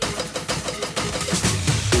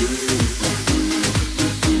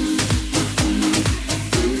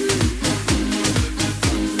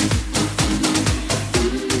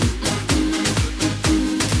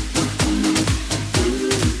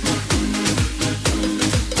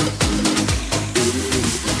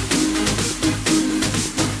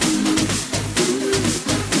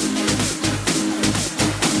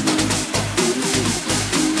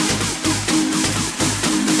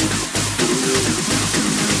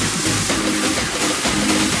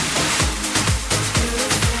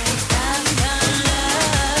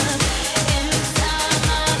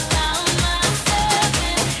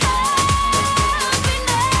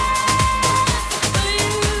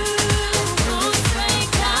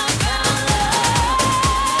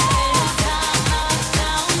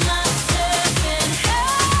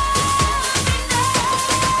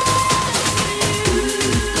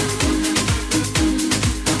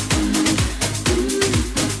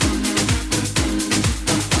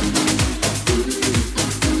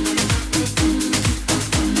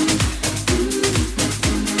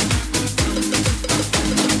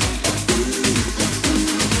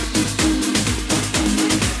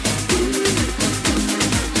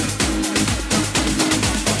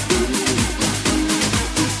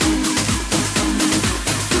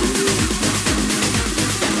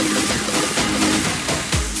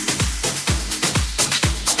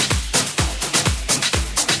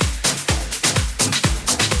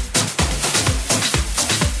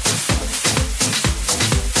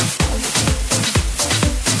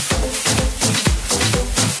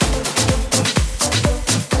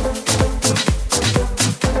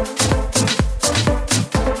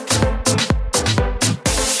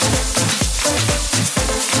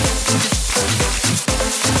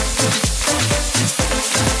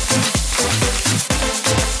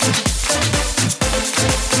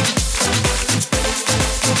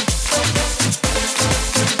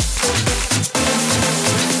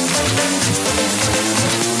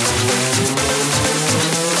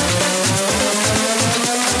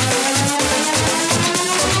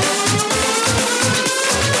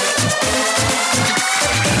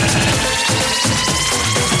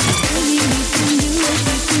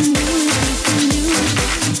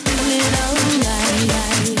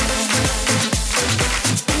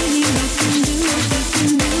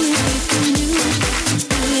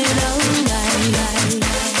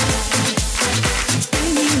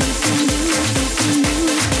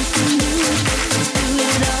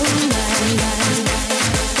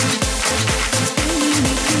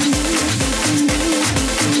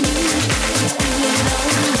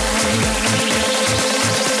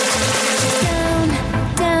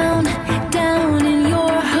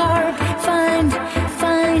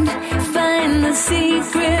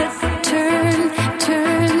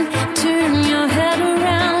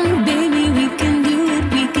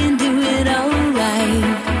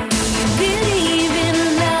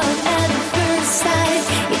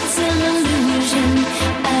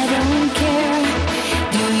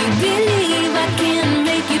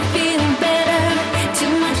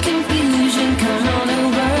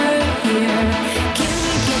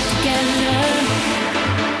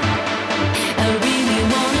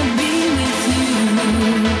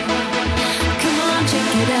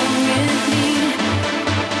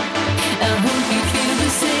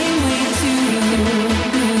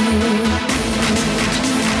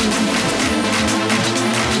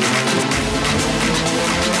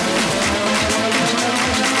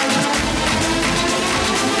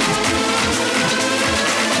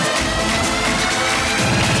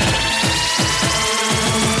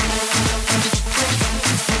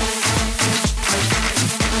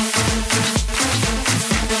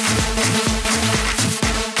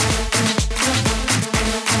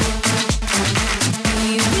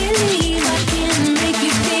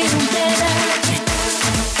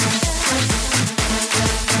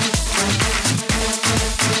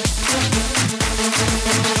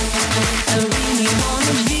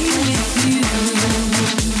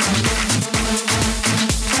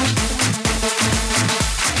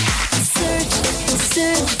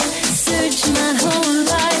 Search my whole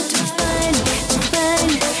life to find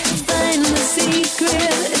the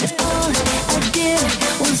secret. All I did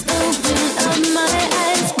was open up my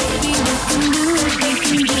eyes. Baby, we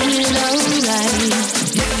can do it alright.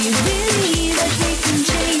 Do you believe that we can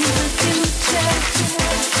change the future?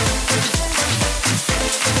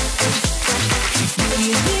 Do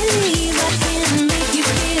you believe I can make you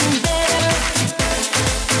feel better?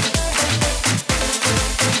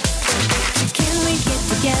 Can we get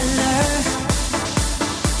together?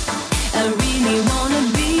 I really wanna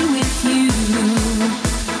be with you.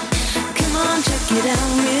 Come on, check it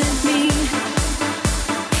out with me.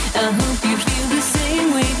 I hope you feel the same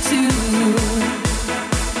way too.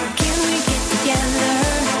 Can we get together?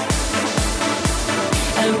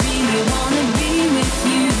 I really wanna be with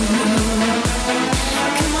you.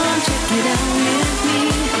 Come on, check it out with me.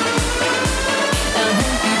 I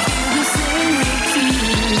hope you feel the same way too.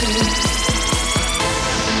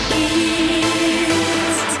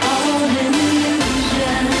 It's all an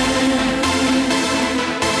illusion.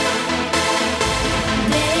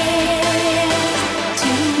 There's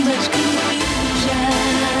too much confusion.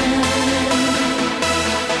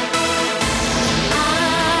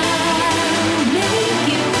 I'll make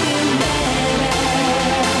you feel better.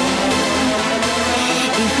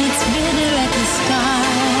 If it's bitter at the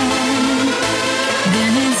start,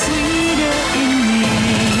 then it's sweeter in the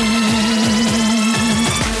end.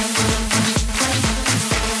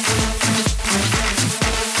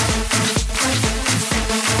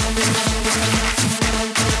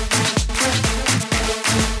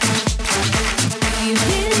 Do you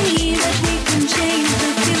believe that we can change the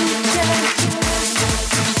future?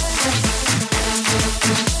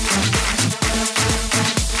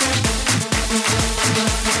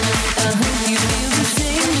 I hope you feel the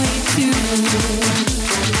same way too.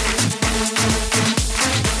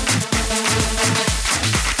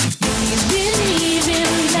 Do you believe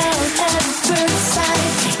in love at first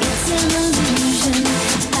sight? It's an illusion.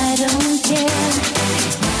 I don't care.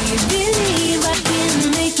 Do you believe I can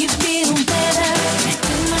make you feel better?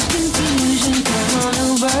 Too much confusion. Come on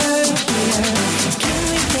over here. Can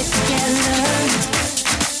we get together?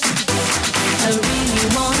 I really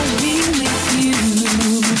wanna be with you.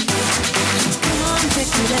 Come on,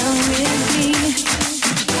 check it out with me.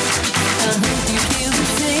 I hope you feel the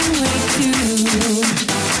same way too.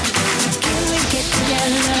 Can we get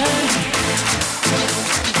together?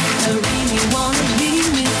 I really wanna be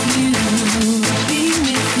with you. Be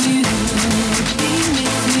with you. Be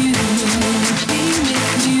with you. Be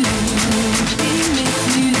with you. Be with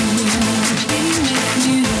you. Be with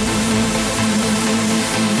you.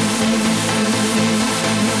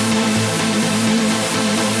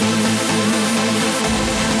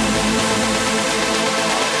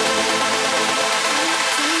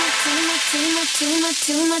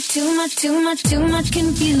 Too much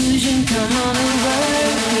confusion. Come on over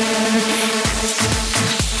here.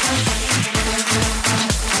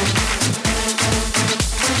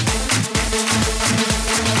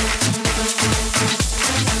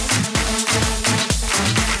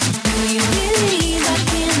 Do you believe I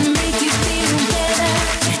can make you feel better?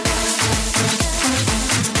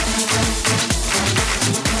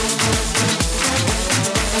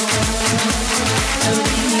 I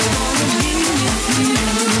really wanna be with you.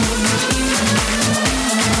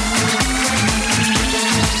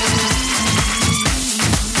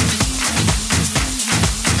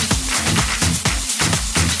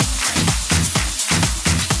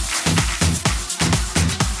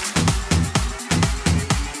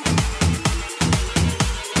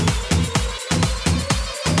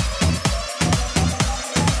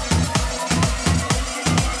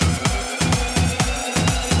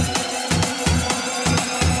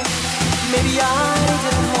 Maybe I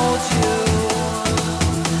didn't hold you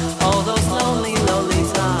all those lonely, lonely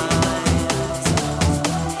times.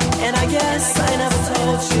 And I guess I never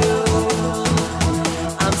told you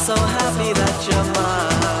I'm so happy that you're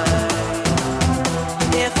mine.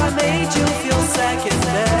 If I made you feel second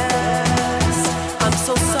best, I'm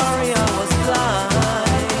so sorry I was blind.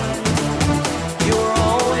 You were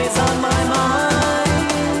always on my mind.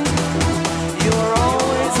 You were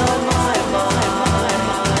always on my mind.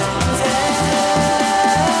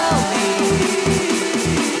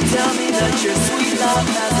 Tell me that your sweet love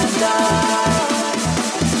hasn't died.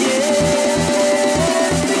 Give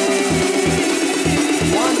me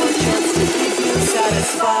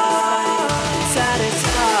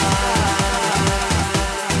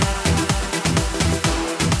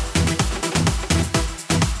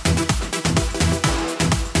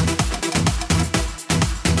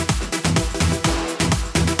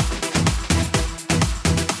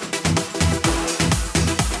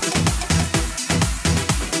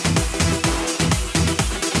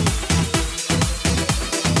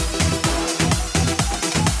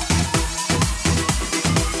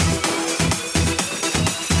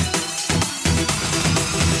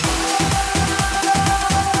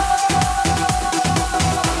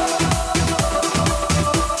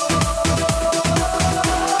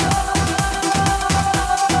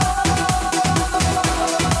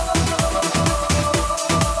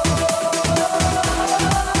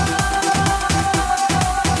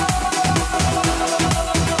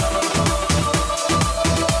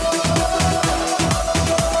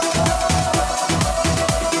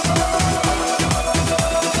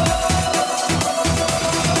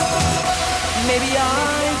Maybe I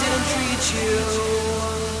didn't treat you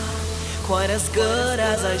quite as good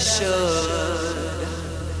as I should.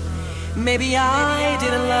 Maybe I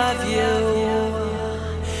didn't love you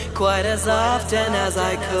quite as often as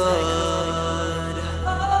I could.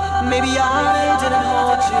 Maybe I didn't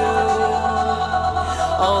hold you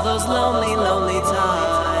all those lonely, lonely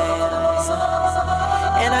times.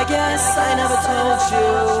 And I guess I never told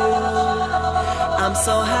you I'm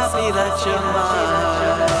so happy that you're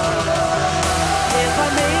mine. If I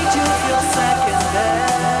made you feel second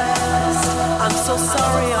best, I'm so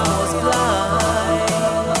sorry I was blind.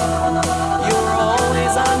 You're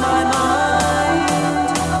always on my mind.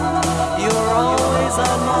 You're always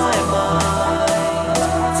on my mind.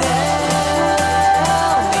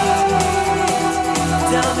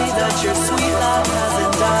 Tell me that your sweet love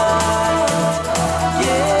hasn't died.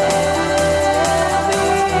 Give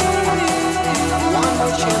me one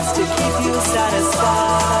more chance to keep you satisfied.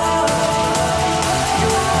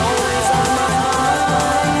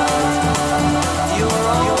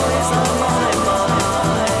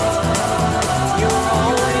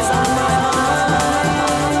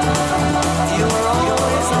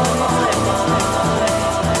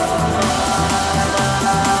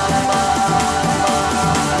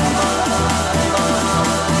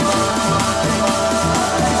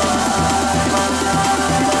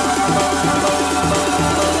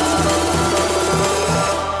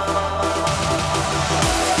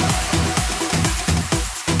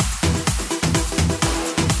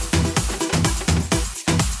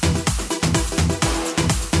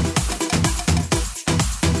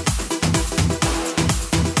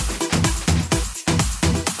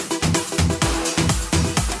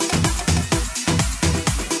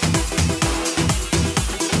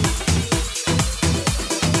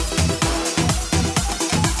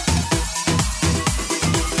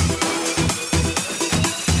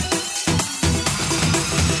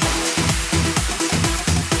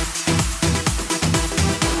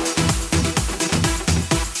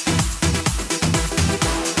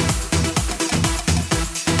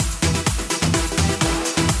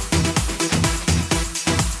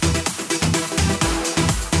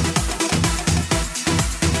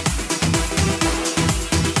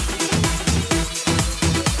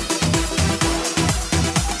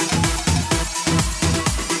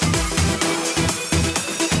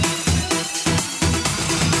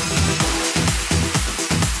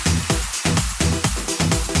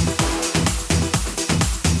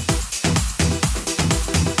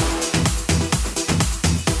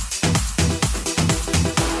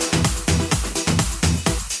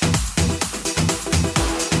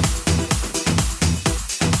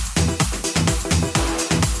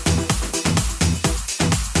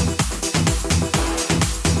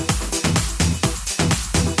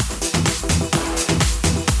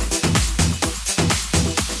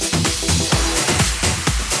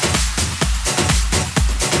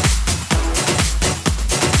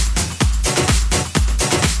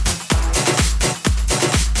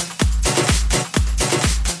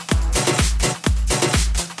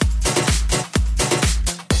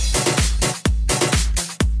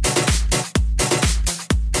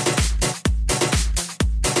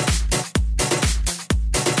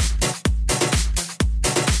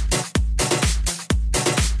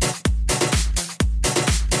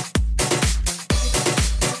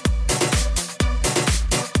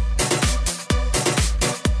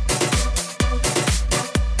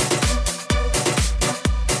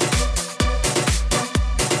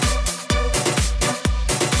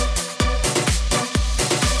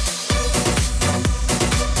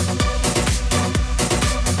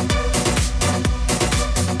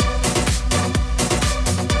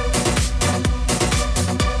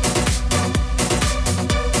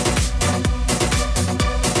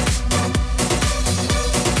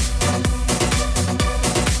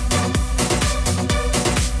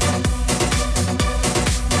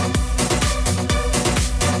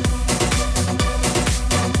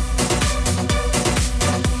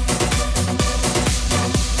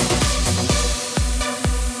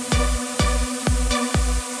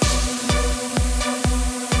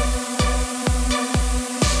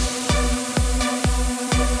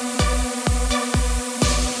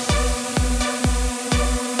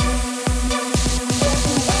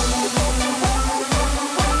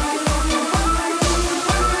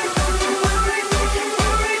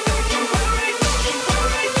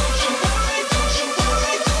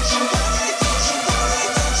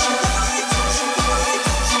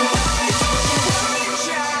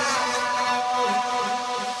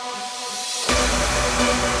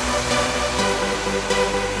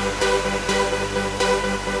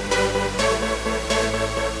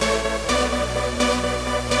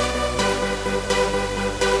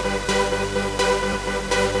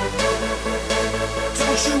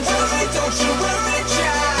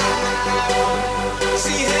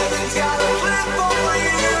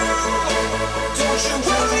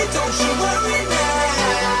 shimmy